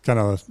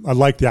 I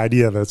like the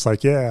idea of it. It's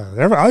like, yeah,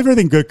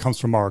 everything good comes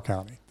from Morrow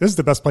County. This is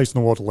the best place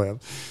in the world to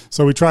live.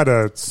 So we try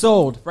to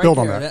build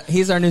on that.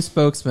 He's our new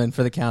spokesman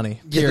for the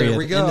county. Period. There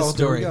we go. End of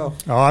story. There we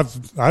go. Oh,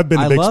 I've been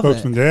a big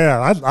spokesman.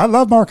 Yeah, I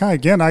love Morrow County.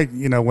 Again,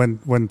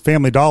 when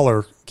Family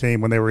Dollar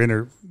came, when they were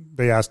in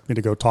they asked me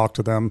to go talk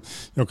to them,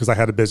 because I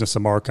had a business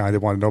in Morrow County. They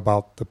wanted to know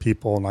about the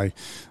people. And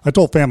I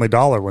told Family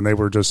Dollar when they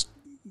were just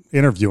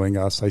interviewing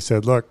us, I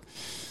said, look,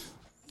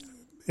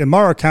 in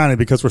Morrow County,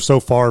 because we're so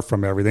far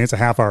from everything, it's a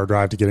half-hour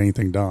drive to get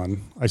anything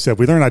done. I said,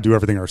 we learn how to do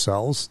everything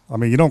ourselves. I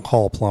mean, you don't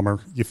call a plumber.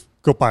 You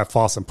go buy a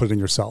faucet and put it in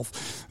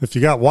yourself. If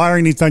you got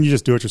wiring needs done, you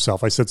just do it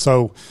yourself. I said,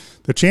 so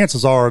the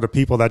chances are the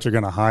people that you're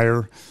going to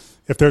hire,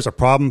 if there's a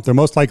problem, they're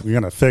most likely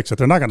going to fix it.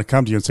 They're not going to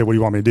come to you and say, what do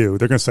you want me to do?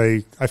 They're going to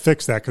say, I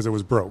fixed that because it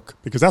was broke,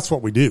 because that's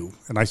what we do.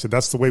 And I said,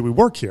 that's the way we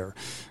work here.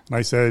 And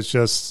I said, it's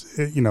just,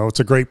 it's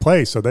a great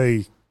place. So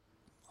they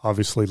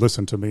obviously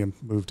listened to me and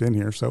moved in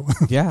here. So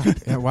yeah,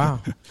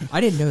 wow. I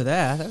didn't know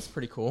that. That's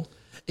pretty cool.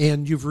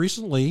 And you've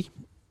recently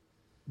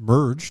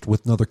merged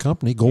with another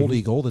company, Gold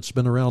Eagle, that's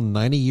been around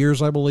 90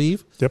 years, I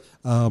believe. Yep.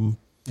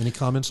 Any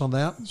comments on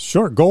that?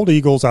 Sure. Gold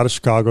Eagle's out of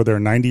Chicago. They're a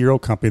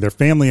 90-year-old company. They're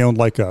family-owned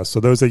like us. So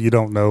those that you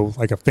don't know,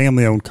 like a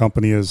family-owned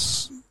company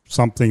is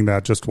something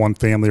that just one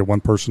family or one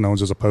person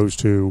owns, as opposed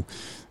to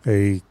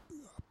a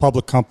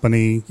public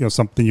company,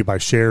 something you buy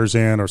shares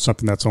in, or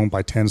something that's owned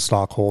by 10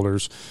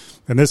 stockholders.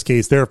 In this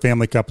case, they're a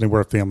family company.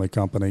 We're a family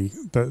company.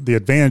 The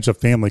advantage of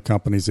family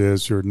companies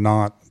is you're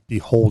not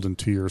beholden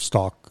to your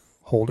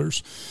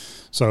stockholders.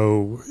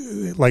 So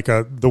like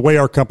the way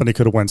our company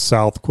could have went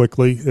south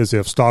quickly is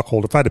if I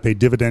had to pay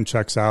dividend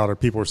checks out, or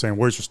people were saying,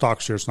 where's your stock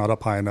share? It's not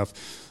up high enough.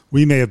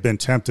 We may have been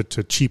tempted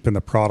to cheapen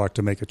the product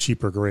to make a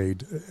cheaper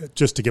grade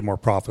just to get more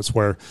profits,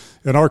 where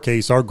in our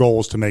case, our goal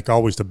is to make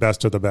always the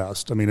best of the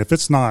best. I mean, if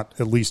it's not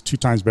at least 2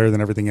 times better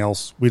than everything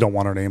else, we don't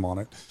want our name on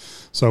it.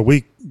 So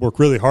we work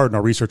really hard in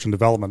our research and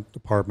development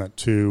department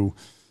to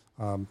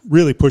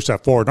really push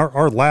that forward.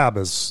 Our lab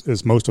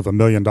is most of $1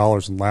 million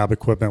in lab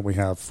equipment. We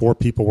have 4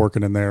 people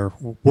working in there.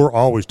 We're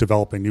always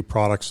developing new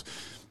products,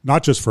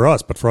 not just for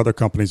us, but for other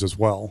companies as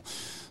well.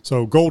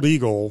 So Gold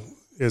Eagle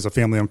is a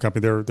family-owned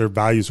company. Their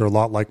values are a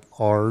lot like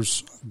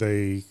ours.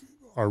 They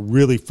are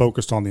really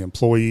focused on the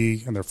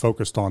employee, and they're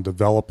focused on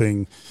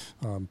developing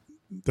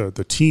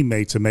the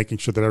teammates and making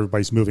sure that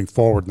everybody's moving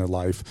forward in their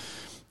life.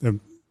 And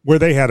where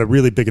they had a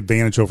really big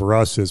advantage over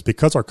us is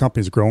because our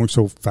company is growing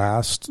so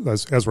fast,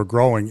 as we're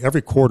growing,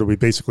 every quarter we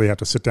basically have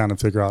to sit down and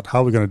figure out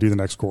how we're going to do the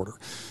next quarter.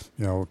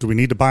 Do we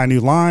need to buy a new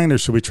line, or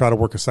should we try to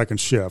work a second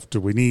shift? Do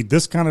we need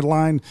this kind of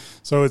line?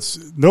 So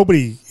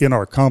nobody in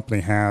our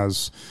company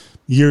has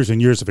years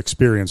and years of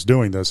experience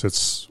doing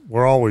this.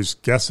 We're always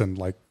guessing,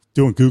 like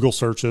doing Google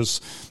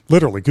searches,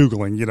 literally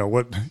Googling,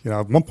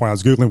 at one point I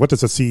was Googling, what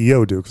does a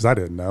CEO do? Because I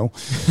didn't know.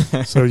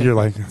 So you're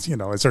like,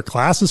 is there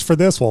classes for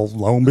this? Well,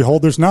 lo and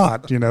behold, there's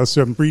not,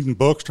 so I'm reading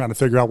books, trying to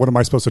figure out what am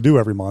I supposed to do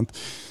every month.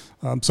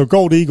 So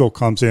Gold Eagle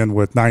comes in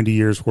with 90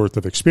 years worth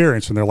of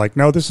experience, and they're like,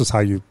 no, this is how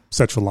you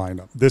set your line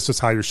up. This is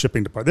how your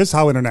shipping department, this is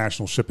how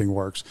international shipping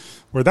works,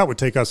 where that would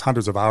take us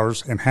hundreds of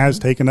hours and has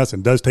taken us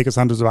and does take us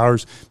hundreds of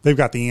hours. They've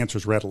got the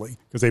answers readily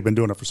because they've been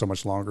doing it for so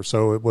much longer.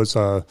 So it was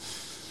a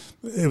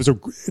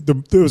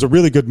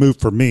really good move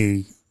for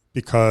me,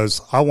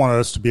 because I wanted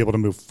us to be able to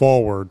move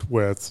forward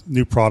with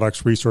new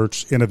products,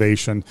 research,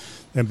 innovation,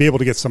 and be able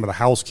to get some of the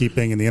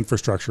housekeeping and the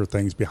infrastructure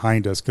things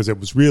behind us. Because it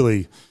was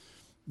really,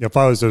 if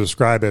I was to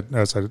describe it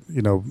as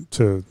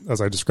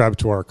I described it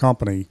to our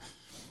company,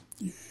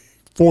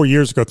 3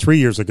 years ago,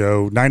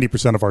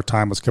 90% of our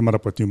time was coming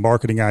up with new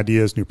marketing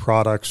ideas, new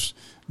products.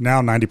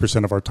 Now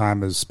 90% of our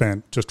time is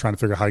spent just trying to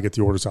figure out how to get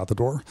the orders out the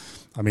door.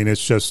 I mean,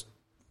 it's just,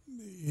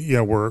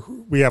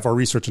 we have our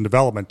research and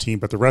development team,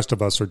 but the rest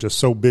of us are just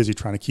so busy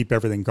trying to keep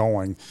everything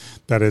going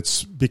that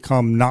it's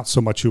become not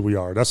so much who we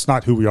are. That's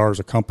not who we are as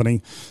a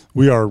company.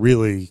 We are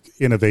really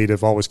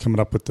innovative, always coming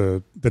up with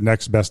the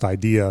next best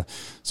idea.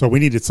 So we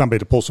needed somebody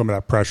to pull some of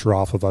that pressure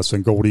off of us,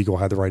 and Gold Eagle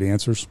had the right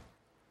answers.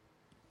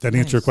 That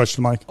answer your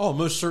question, Mike? Oh,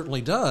 most certainly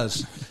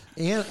does,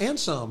 and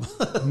some.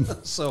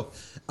 So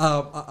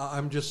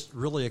I'm just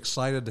really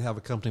excited to have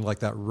a company like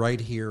that right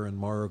here in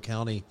Morrow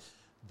County.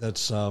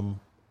 That's and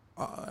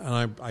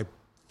I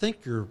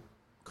think you're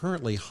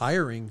currently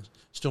hiring,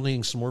 still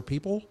needing some more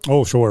people.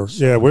 Oh, sure.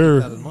 So yeah,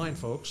 keep that in mind,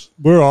 folks.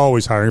 We're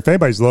always hiring. If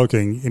anybody's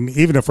looking, and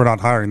even if we're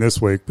not hiring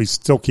this week, we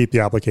still keep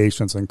the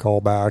applications and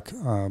call back.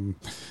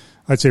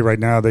 I'd say right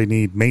now they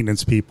need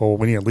maintenance people.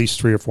 We need at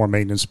least 3 or 4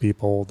 maintenance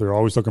people. They're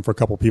always looking for a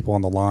couple people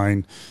on the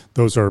line.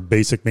 Those are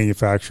basic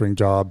manufacturing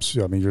jobs.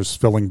 I mean, you're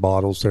just filling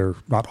bottles. They're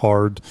not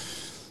hard.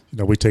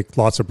 We take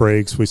lots of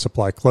breaks. We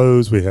supply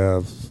clothes. We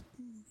have,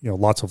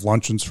 lots of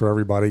luncheons for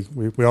everybody.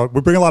 We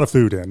bring a lot of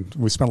food in.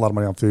 We spend a lot of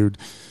money on food.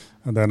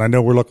 And then I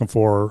know we're looking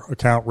for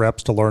account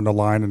reps to learn the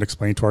line and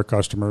explain to our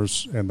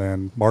customers, and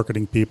then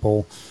marketing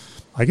people.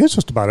 I guess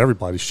just about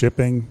everybody,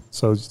 shipping.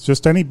 So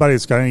just anybody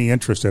that's got any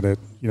interest in it.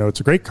 It's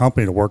a great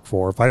company to work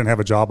for. If I didn't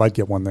have a job, I'd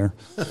get one there.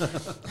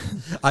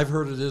 I've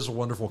heard it is a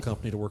wonderful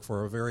company to work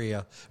for, a very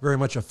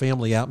much a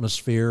family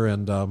atmosphere,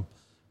 and a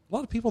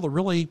lot of people that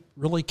really,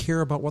 really care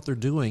about what they're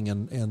doing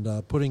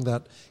and putting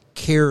that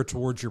care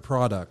towards your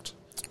product.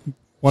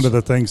 One of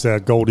the things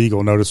that Gold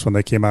Eagle noticed when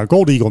they came out,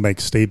 Gold Eagle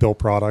makes Sta-Bil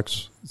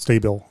products,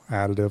 Sta-Bil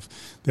additive.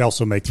 They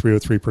also make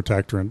 303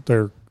 protectorant.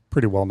 They're a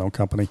pretty well-known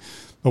company.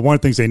 But one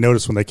of the things they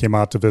noticed when they came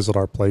out to visit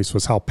our place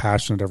was how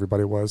passionate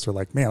everybody was. They're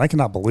like, man, I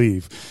cannot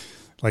believe,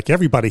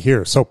 everybody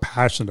here is so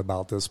passionate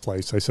about this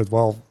place. I said,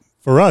 well,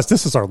 for us,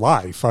 this is our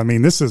life. I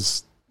mean, this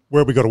is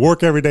where we go to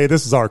work every day.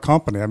 This is our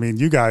company. I mean,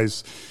 you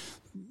guys,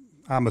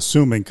 I'm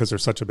assuming because they're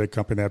such a big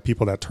company, they have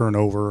people that turn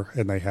over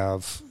and they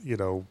have,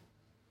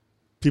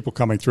 people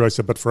coming through. I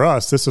said, but for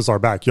us, this is our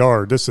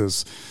backyard. This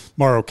is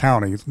Morrow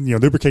County.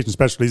 Lubrication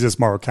Specialties is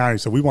Morrow County,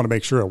 so we want to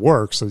make sure it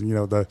works. And,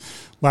 the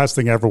last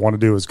thing I ever want to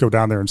do is go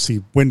down there and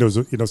see windows,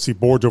 see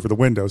boards over the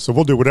windows. So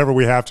we'll do whatever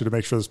we have to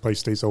make sure this place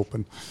stays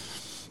open.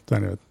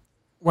 Then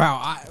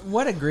Wow,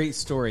 what a great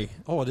story.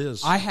 Oh, it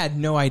is. I had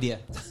no idea.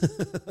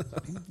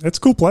 It's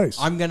a cool place.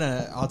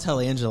 I'll tell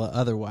Angela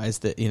otherwise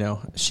that,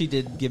 she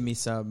did give me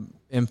some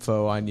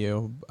info on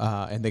you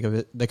and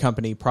the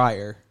company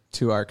prior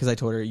to because I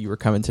told her you were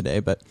coming today,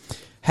 but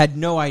had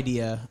no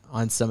idea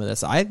on some of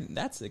this.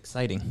 That's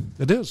exciting.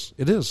 It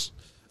is.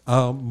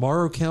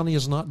 Morrow County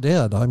is not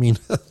dead. I mean,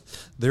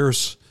 there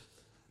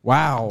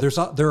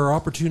are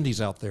opportunities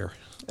out there.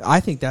 I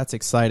think that's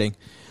exciting.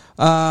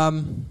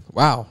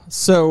 Wow.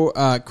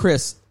 So,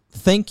 Chris,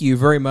 thank you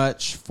very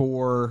much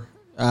for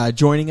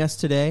joining us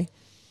today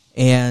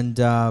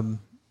and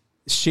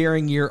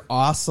sharing your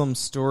awesome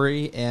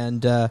story.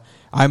 And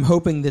I'm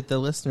hoping that the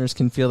listeners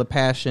can feel the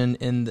passion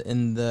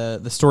in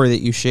the story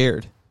that you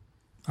shared.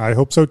 I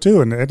hope so,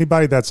 too. And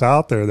anybody that's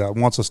out there that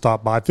wants to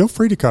stop by, feel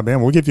free to come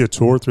in. We'll give you a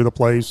tour through the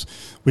place.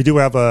 We do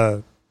have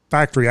a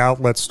factory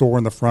outlet store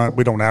in the front.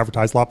 We don't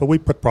advertise a lot, but we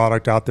put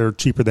product out there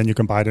cheaper than you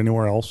can buy it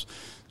anywhere else,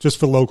 just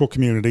for the local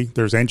community.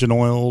 There's engine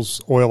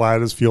oils, oil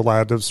additives, fuel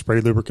additives,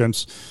 spray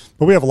lubricants.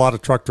 But we have a lot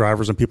of truck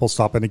drivers and people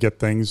stop in to get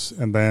things.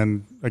 And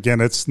then,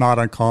 again, it's not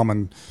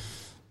uncommon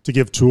to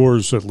give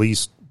tours at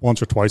least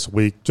once or twice a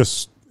week.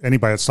 Just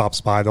anybody that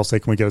stops by, they'll say,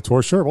 can we get a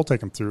tour? Sure, we'll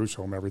take them through,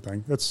 show them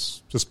everything.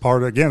 It's just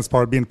part of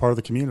being part of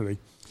the community.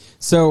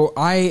 So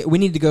we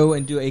need to go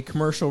and do a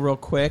commercial real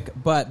quick,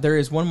 but there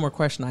is one more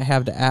question I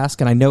have to ask,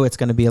 and I know it's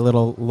going to be a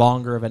little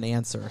longer of an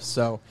answer.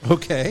 So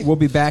okay, we'll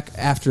be back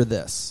after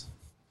this.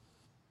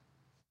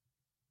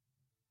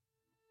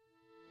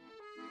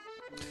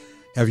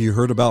 Have you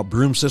heard about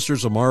Broom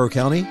Sisters of Morrow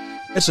County?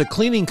 It's a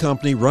cleaning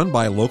company run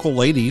by local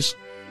ladies.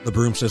 The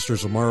Broom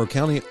Sisters of Morrow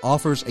County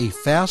offers a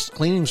fast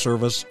cleaning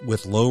service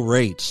with low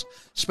rates,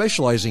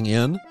 specializing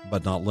in,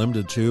 but not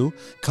limited to,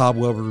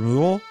 cobweb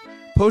removal,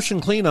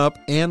 potion cleanup,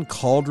 and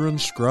cauldron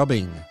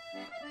scrubbing.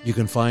 You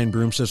can find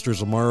Broom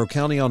Sisters of Morrow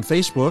County on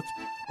Facebook,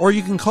 or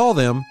you can call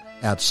them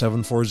at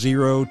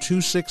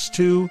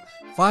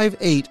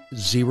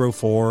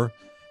 740-262-5804.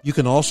 You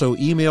can also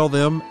email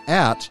them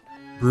at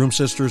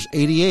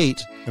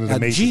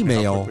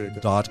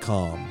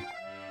broomsisters88@gmail.com.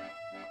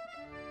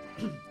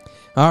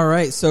 All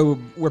right, so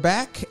we're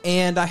back,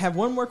 and I have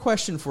one more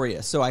question for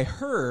you. So I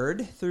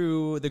heard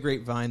through the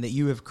grapevine that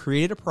you have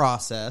created a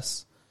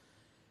process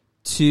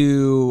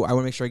to, I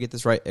want to make sure I get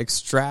this right,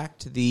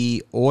 extract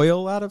the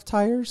oil out of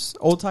tires,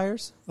 old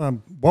tires?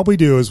 What we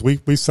do is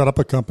we set up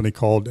a company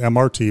called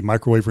MRT,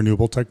 Microwave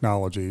Renewable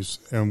Technologies,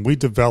 and we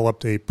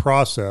developed a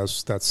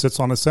process that sits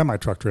on a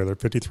semi-truck trailer,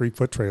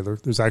 53-foot trailer.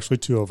 There's actually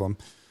 2 of them.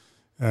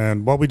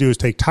 And what we do is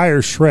take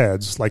tire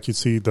shreds, like you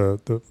see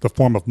the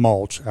form of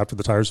mulch after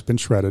the tires have been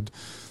shredded,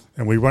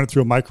 and we run it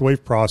through a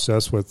microwave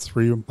process with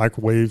 3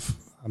 microwave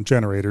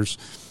generators,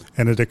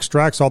 and it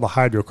extracts all the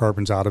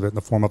hydrocarbons out of it in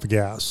the form of a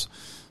gas.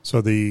 So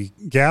the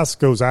gas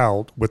goes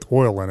out with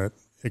oil in it,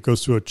 it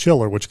goes through a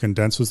chiller, which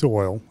condenses the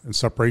oil and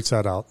separates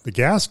that out. The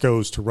gas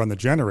goes to run the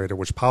generator,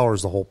 which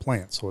powers the whole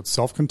plant. So it's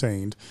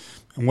self-contained.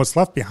 And what's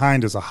left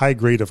behind is a high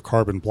grade of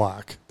carbon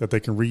black that they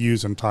can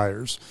reuse in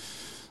tires.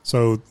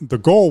 So the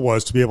goal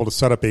was to be able to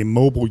set up a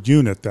mobile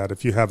unit that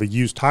if you have a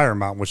used tire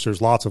mountain, which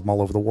there's lots of them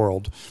all over the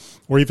world,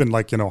 or even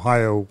like in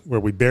Ohio where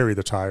we bury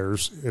the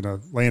tires in a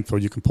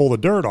landfill, you can pull the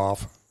dirt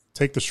off,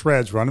 take the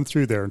shreds, run them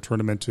through there, and turn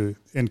them into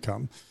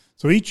income.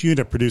 So each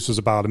unit produces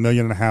about $1.5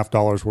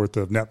 million worth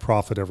of net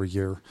profit every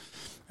year.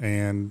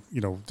 And,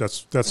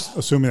 that's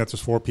assuming that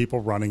there's 4 people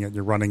running it,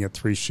 you're running it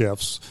 3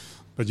 shifts.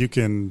 But you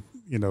can,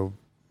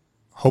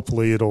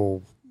 hopefully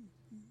it'll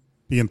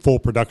be in full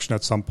production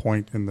at some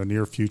point in the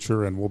near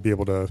future, and we'll be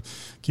able to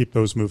keep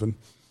those moving.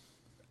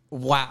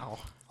 Wow.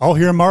 All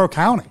here in Morrow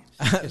County.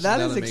 That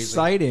is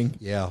exciting.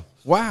 Yeah.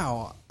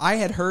 Wow. I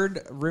had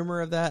heard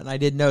rumor of that, and I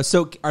didn't know.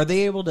 So are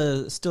they able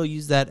to still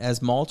use that as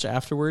mulch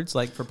afterwards,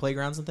 like for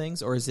playgrounds and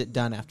things, or is it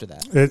done after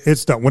that?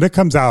 It's done. When it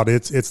comes out,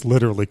 it's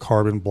literally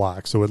carbon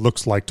black, so it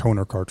looks like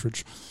toner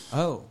cartridge.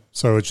 Oh.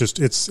 So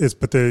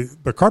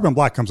but carbon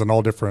black comes in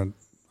all different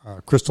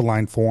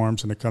crystalline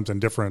forms, and it comes in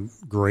different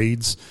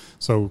grades.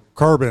 So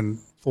carbon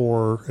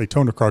for a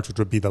toner cartridge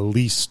would be the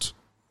least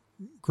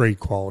grade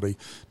quality.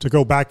 To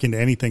go back into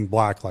anything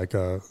black like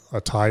a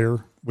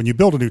tire, when you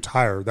build a new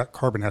tire, that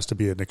carbon has to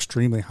be an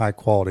extremely high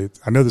quality.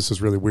 I know this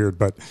is really weird,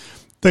 but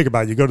think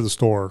about it. You go to the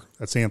store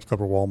at Sam's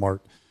Club or Walmart,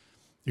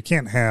 you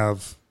can't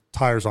have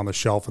tires on the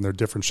shelf and they're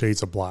different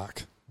shades of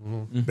black.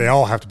 Mm-hmm. They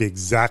all have to be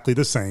exactly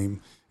the same.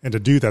 And to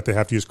do that, they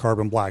have to use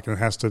carbon black, and it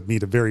has to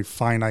meet a very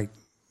finite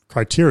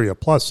criteria.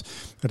 Plus,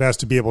 it has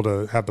to be able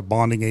to have the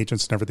bonding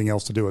agents and everything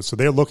else to do it. So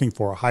they're looking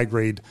for a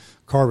high-grade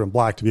carbon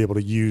black to be able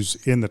to use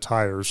in the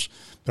tires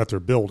that they're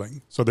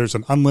building. So there's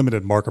an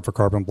unlimited market for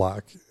carbon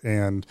black,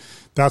 and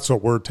that's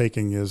what we're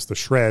taking is the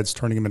shreds,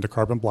 turning them into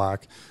carbon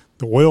black.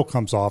 The oil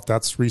comes off.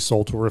 That's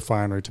resold to a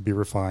refinery to be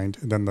refined,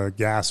 and then the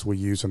gas we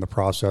use in the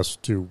process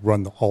to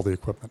run all the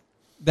equipment.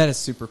 That is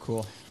super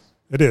cool.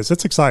 It is.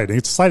 It's exciting.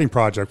 It's an exciting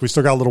project. We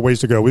still got a little ways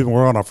to go.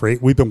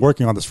 We've been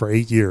working on this for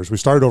 8 years. We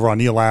started over on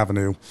Neal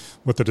Avenue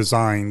with the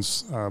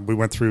designs. We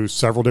went through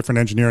several different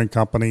engineering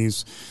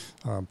companies,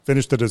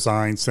 finished the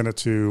design, sent it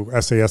to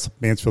SAS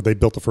Mansfield. They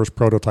built the first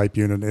prototype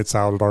unit. It's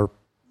out at our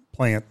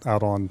plant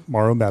out on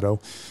Morrow Meadow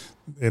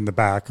in the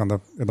back in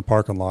the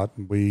parking lot.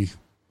 And we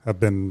have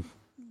been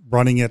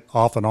running it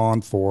off and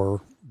on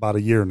for about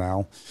a year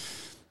now.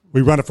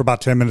 We run it for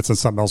about 10 minutes and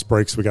something else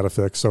breaks we got to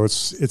fix. So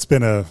it's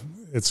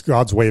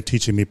God's way of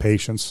teaching me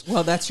patience.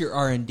 Well, that's your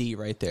R&D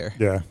right there.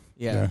 Yeah.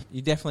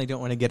 You definitely don't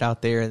want to get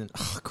out there and,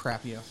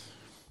 unbury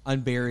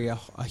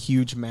a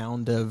huge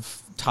mound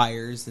of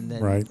tires and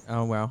then, right.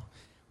 Oh, well,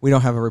 we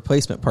don't have a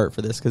replacement part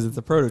for this because it's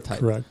a prototype.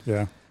 Correct,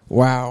 yeah.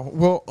 Wow.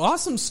 Well,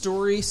 awesome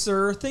story,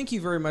 sir. Thank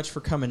you very much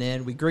for coming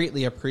in. We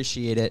greatly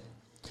appreciate it.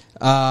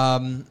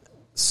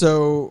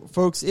 So,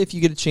 folks, if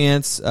you get a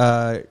chance,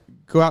 go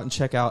out and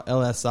check out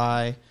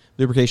LSI,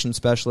 Lubrication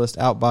Specialist,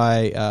 out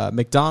by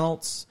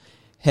McDonald's,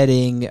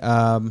 heading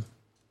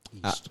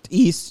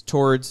east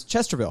towards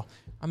Chesterville.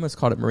 I almost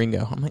called it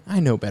Marengo. I'm like, I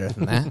know better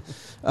than that.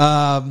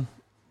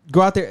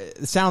 Go out there.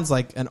 It sounds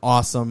like an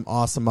awesome,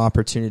 awesome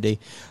opportunity.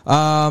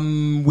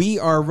 We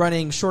are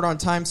running short on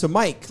time. So,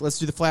 Mike, let's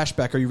do the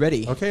flashback. Are you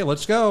ready? Okay,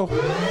 let's go.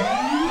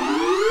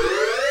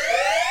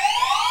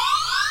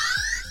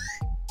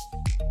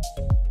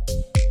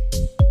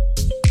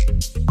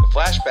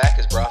 Flashback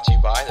is brought to you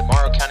by the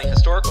Morrow County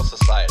Historical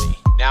Society.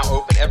 Now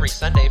open every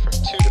Sunday from 2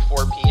 to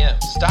 4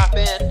 p.m. Stop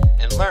in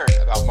and learn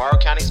about Morrow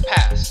County's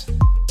past.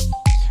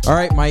 All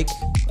right, Mike,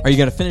 are you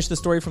going to finish the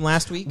story from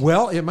last week?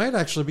 Well, it might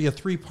actually be a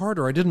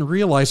 3-parter. I didn't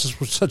realize this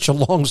was such a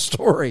long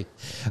story.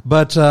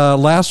 But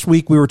last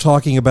week we were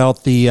talking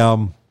about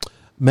the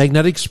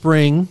magnetic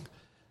springs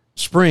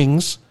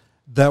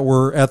that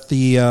were at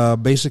the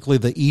basically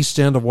the east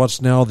end of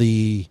what's now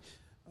the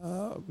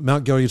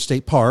Mount Gilead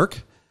State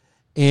Park.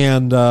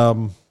 And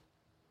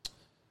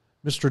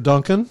Mr.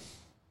 Duncan,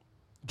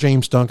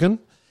 James Duncan,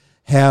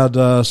 had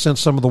sent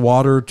some of the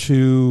water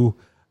to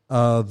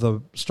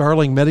the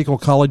Starling Medical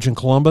College in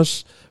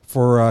Columbus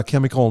for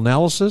chemical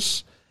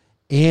analysis.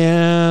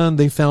 And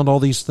they found all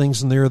these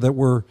things in there that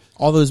were...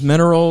 all those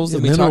minerals,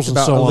 and we talked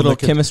about a little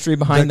chemistry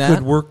behind that. That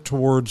could work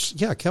towards...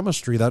 yeah,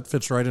 chemistry. That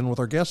fits right in with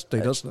our guest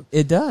today, doesn't it?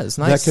 It does.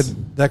 Nice.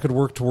 That could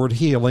work toward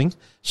healing.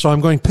 So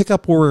I'm going to pick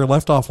up where we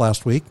left off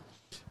last week.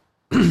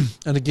 And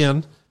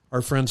again...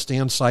 our friend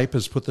Stan Sipe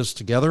has put this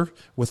together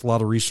with a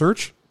lot of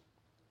research.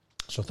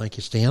 So thank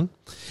you, Stan.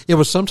 It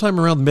was sometime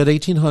around the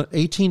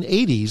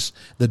mid-1880s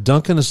that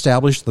Duncan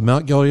established the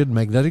Mount Gilead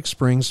Magnetic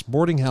Springs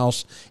boarding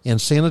house and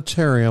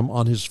sanitarium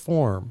on his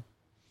farm.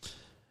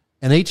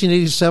 An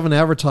 1887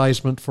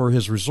 advertisement for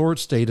his resort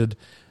stated,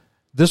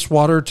 "This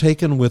water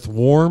taken with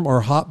warm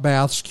or hot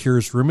baths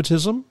cures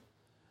rheumatism,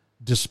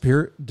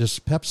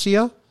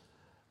 dyspepsia,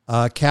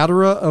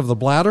 catarrh of the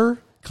bladder,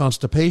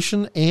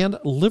 constipation, and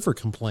liver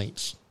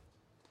complaints."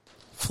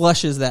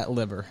 Flushes that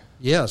liver.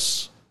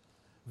 Yes.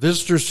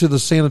 Visitors to the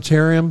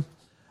sanitarium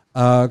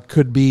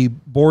could be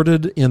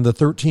boarded in the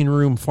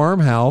 13-room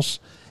farmhouse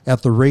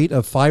at the rate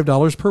of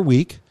 $5 per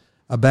week.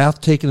 A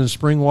bath taken in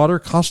spring water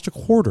cost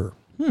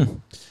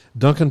 $0.25.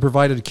 Duncan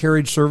provided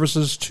carriage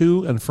services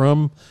to and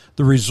from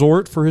the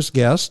resort for his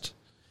guests.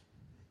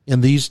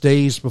 In these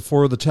days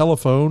before the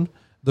telephone,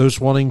 those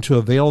wanting to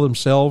avail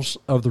themselves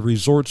of the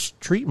resort's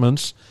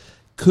treatments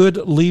could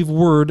leave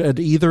word at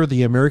either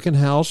the American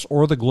House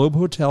or the Globe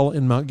Hotel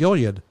in Mount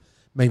Gilead.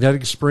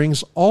 Magnetic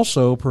Springs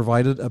also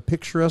provided a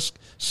picturesque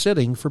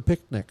setting for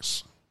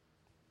picnics.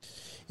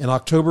 In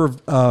October of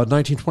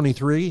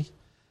 1923,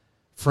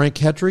 Frank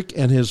Hetrick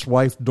and his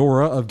wife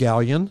Dora of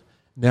Galleon,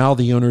 now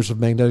the owners of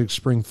Magnetic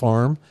Spring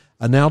Farm,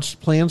 announced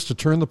plans to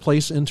turn the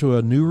place into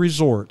a new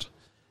resort.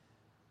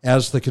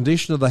 As the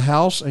condition of the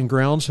house and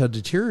grounds had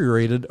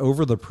deteriorated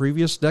over the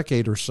previous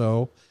decade or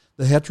so,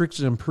 the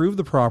Hetricks improved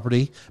the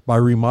property by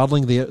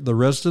remodeling the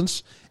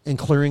residence and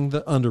clearing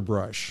the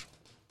underbrush.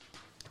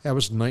 That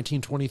was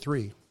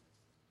 1923.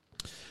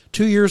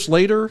 2 years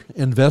later,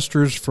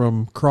 investors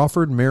from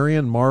Crawford,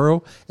 Marion,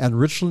 Morrow, and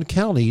Richland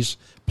counties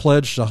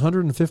pledged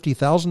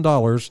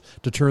 $150,000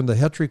 to turn the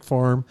Hetrick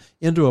Farm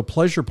into a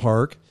pleasure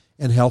park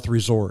and health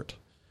resort.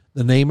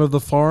 The name of the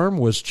farm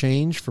was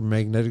changed from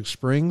Magnetic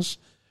Springs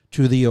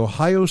to the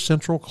Ohio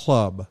Central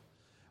Club,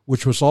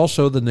 which was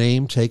also the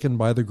name taken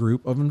by the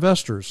group of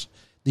investors.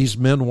 These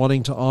men,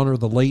 wanting to honor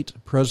the late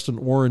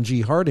President Warren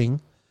G.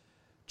 Harding,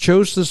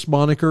 chose this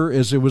moniker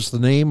as it was the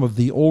name of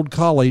the old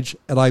college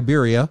at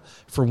Iberia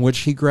from which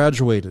he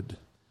graduated.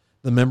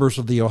 The members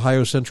of the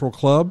Ohio Central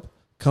Club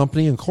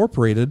Company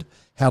Incorporated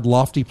had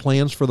lofty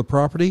plans for the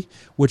property,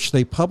 which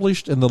they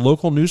published in the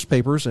local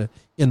newspapers in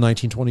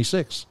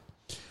 1926.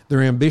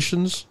 Their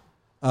ambitious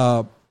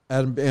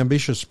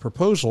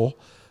proposal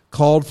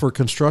called for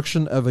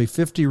construction of a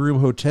 50-room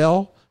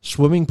hotel,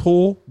 swimming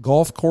pool,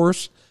 golf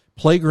course,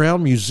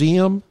 playground,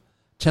 museum,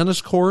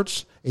 tennis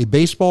courts, a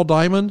baseball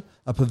diamond,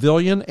 a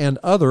pavilion, and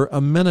other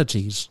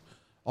amenities.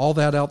 All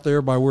that out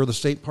there by where the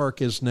state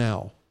park is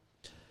now.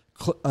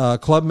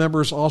 Club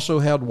members also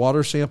had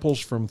water samples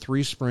from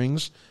 3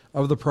 springs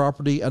of the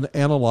property and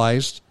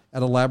analyzed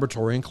at a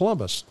laboratory in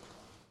Columbus.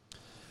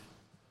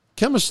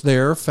 Chemists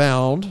there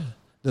found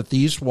that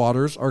these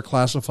waters are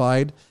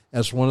classified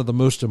as one of the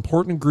most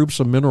important groups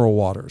of mineral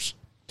waters.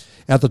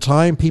 At the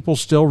time, people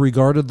still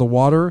regarded the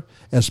water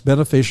as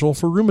beneficial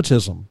for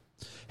rheumatism.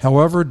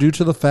 However, due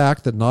to the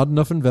fact that not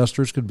enough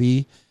investors could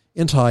be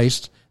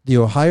enticed, the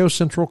Ohio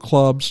Central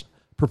Club's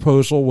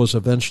proposal was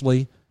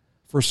eventually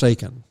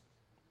forsaken.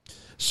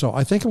 So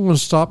I think I'm going to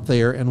stop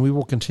there, and we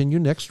will continue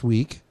next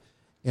week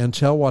and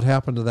tell what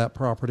happened to that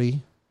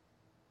property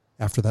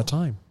after that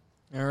time.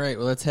 All right,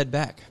 well, let's head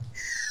back.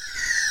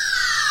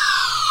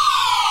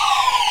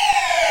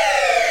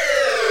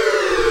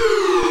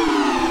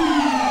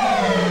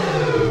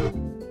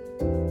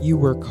 You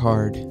work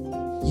hard.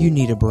 You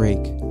need a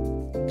break.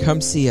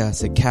 Come see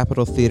us at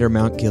Capitol Theater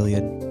Mount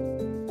Gilead.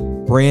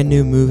 Brand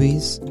new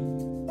movies,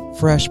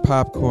 fresh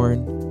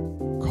popcorn,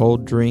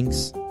 cold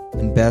drinks,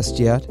 and best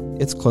yet,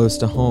 it's close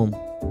to home.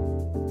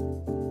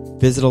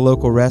 Visit a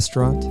local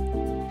restaurant,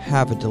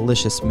 have a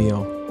delicious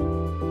meal,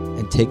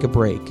 and take a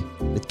break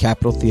with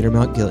Capitol Theater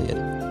Mount Gilead,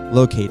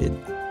 located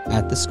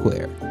at the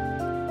Square.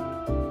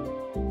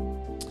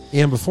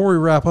 And before we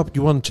wrap up, do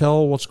you want to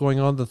tell what's going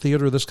on at the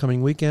theater this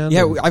coming weekend?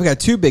 Yeah, I've got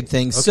 2 big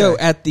things. Okay. So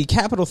at the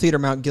Capitol Theater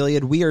Mount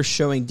Gilead, we are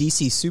showing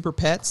DC Super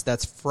Pets.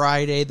 That's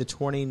Friday the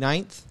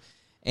 29th.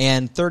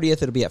 And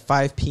 30th, it'll be at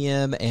 5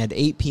 p.m. and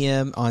 8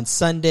 p.m. On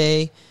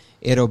Sunday,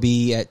 it'll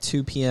be at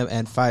 2 p.m.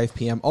 and 5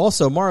 p.m.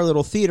 Also, Morrow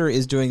Little Theater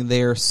is doing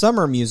their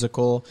summer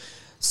musical,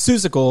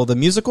 Seussical the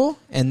Musical,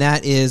 and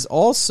that is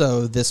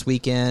also this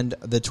weekend,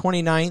 the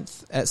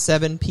 29th at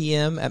 7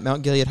 p.m. at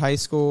Mount Gilead High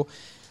School,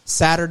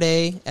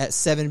 Saturday at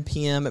 7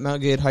 p.m. at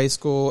Mount Gilead High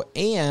School,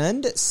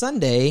 and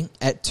Sunday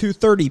at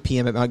 2:30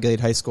 p.m. at Mount Gilead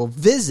High School.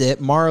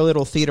 Visit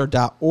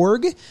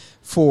morrowlittletheater.org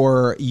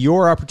for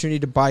your opportunity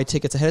to buy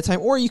tickets ahead of time,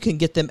 or you can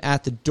get them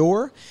at the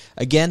door.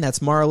 Again, that's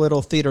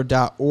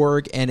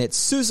morrowlittletheater.org, and it's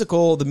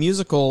Seussical the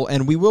Musical,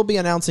 and we will be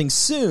announcing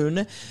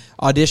soon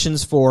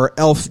auditions for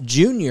Elf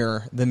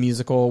Jr. the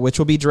Musical, which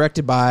will be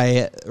directed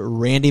by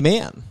Randy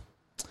Mann.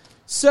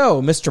 So,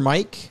 Mr.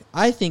 Mike,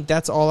 I think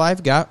that's all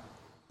I've got.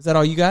 Is that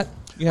all you got?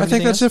 I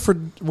think that's it for...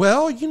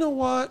 Well, you know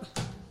what?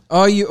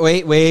 Oh, you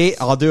wait.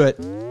 I'll do it.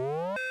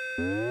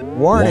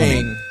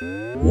 Warning.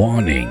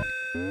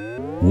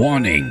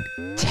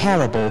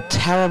 Terrible,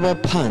 terrible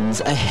puns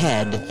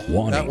ahead.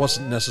 Warning. That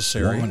wasn't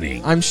necessary.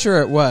 Warning. I'm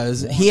sure it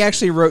was. He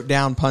actually wrote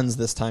down puns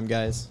this time,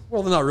 guys.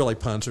 Well, they're not really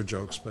puns or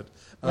jokes, but...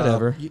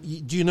 Whatever.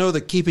 Do you know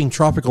that keeping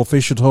tropical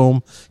fish at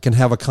home can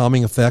have a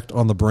calming effect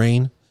on the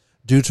brain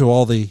due to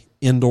all the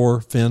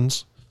indoor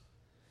fins?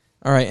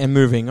 All right, and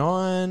moving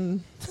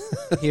on.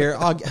 Here,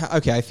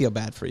 okay, I feel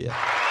bad for you.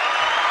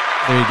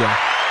 There you go.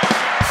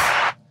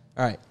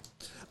 All right.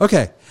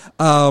 Okay.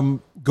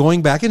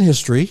 Going back in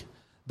history,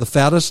 the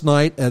fattest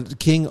knight at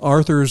King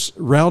Arthur's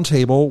round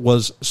table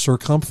was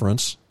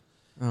circumference.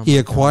 Oh he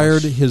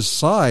acquired his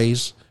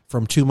size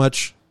from too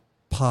much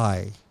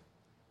pie.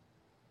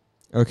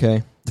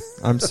 Okay.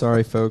 I'm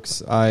sorry,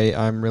 folks.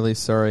 I'm really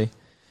sorry.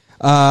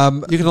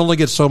 You can only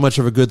get so much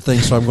of a good thing,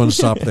 so I'm going to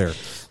stop there.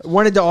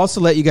 Wanted to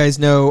also let you guys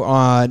know,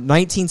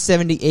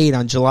 1978,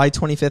 on July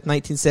 25th,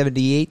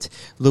 1978,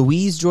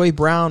 Louise Joy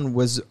Brown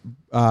was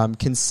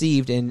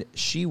conceived, and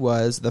she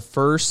was the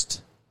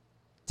first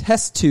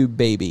test tube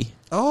baby.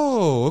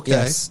 Oh, okay.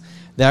 Yes,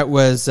 that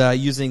was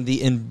using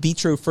the in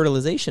vitro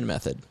fertilization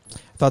method.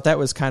 I thought that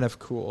was kind of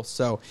cool.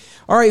 So,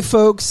 all right,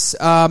 folks,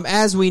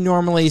 as we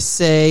normally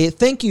say,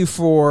 thank you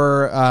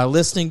for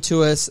listening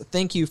to us.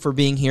 Thank you for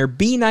being here.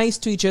 Be nice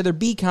to each other.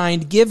 Be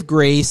kind. Give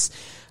grace.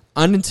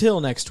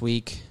 Until next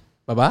week,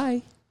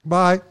 bye-bye.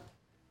 Bye.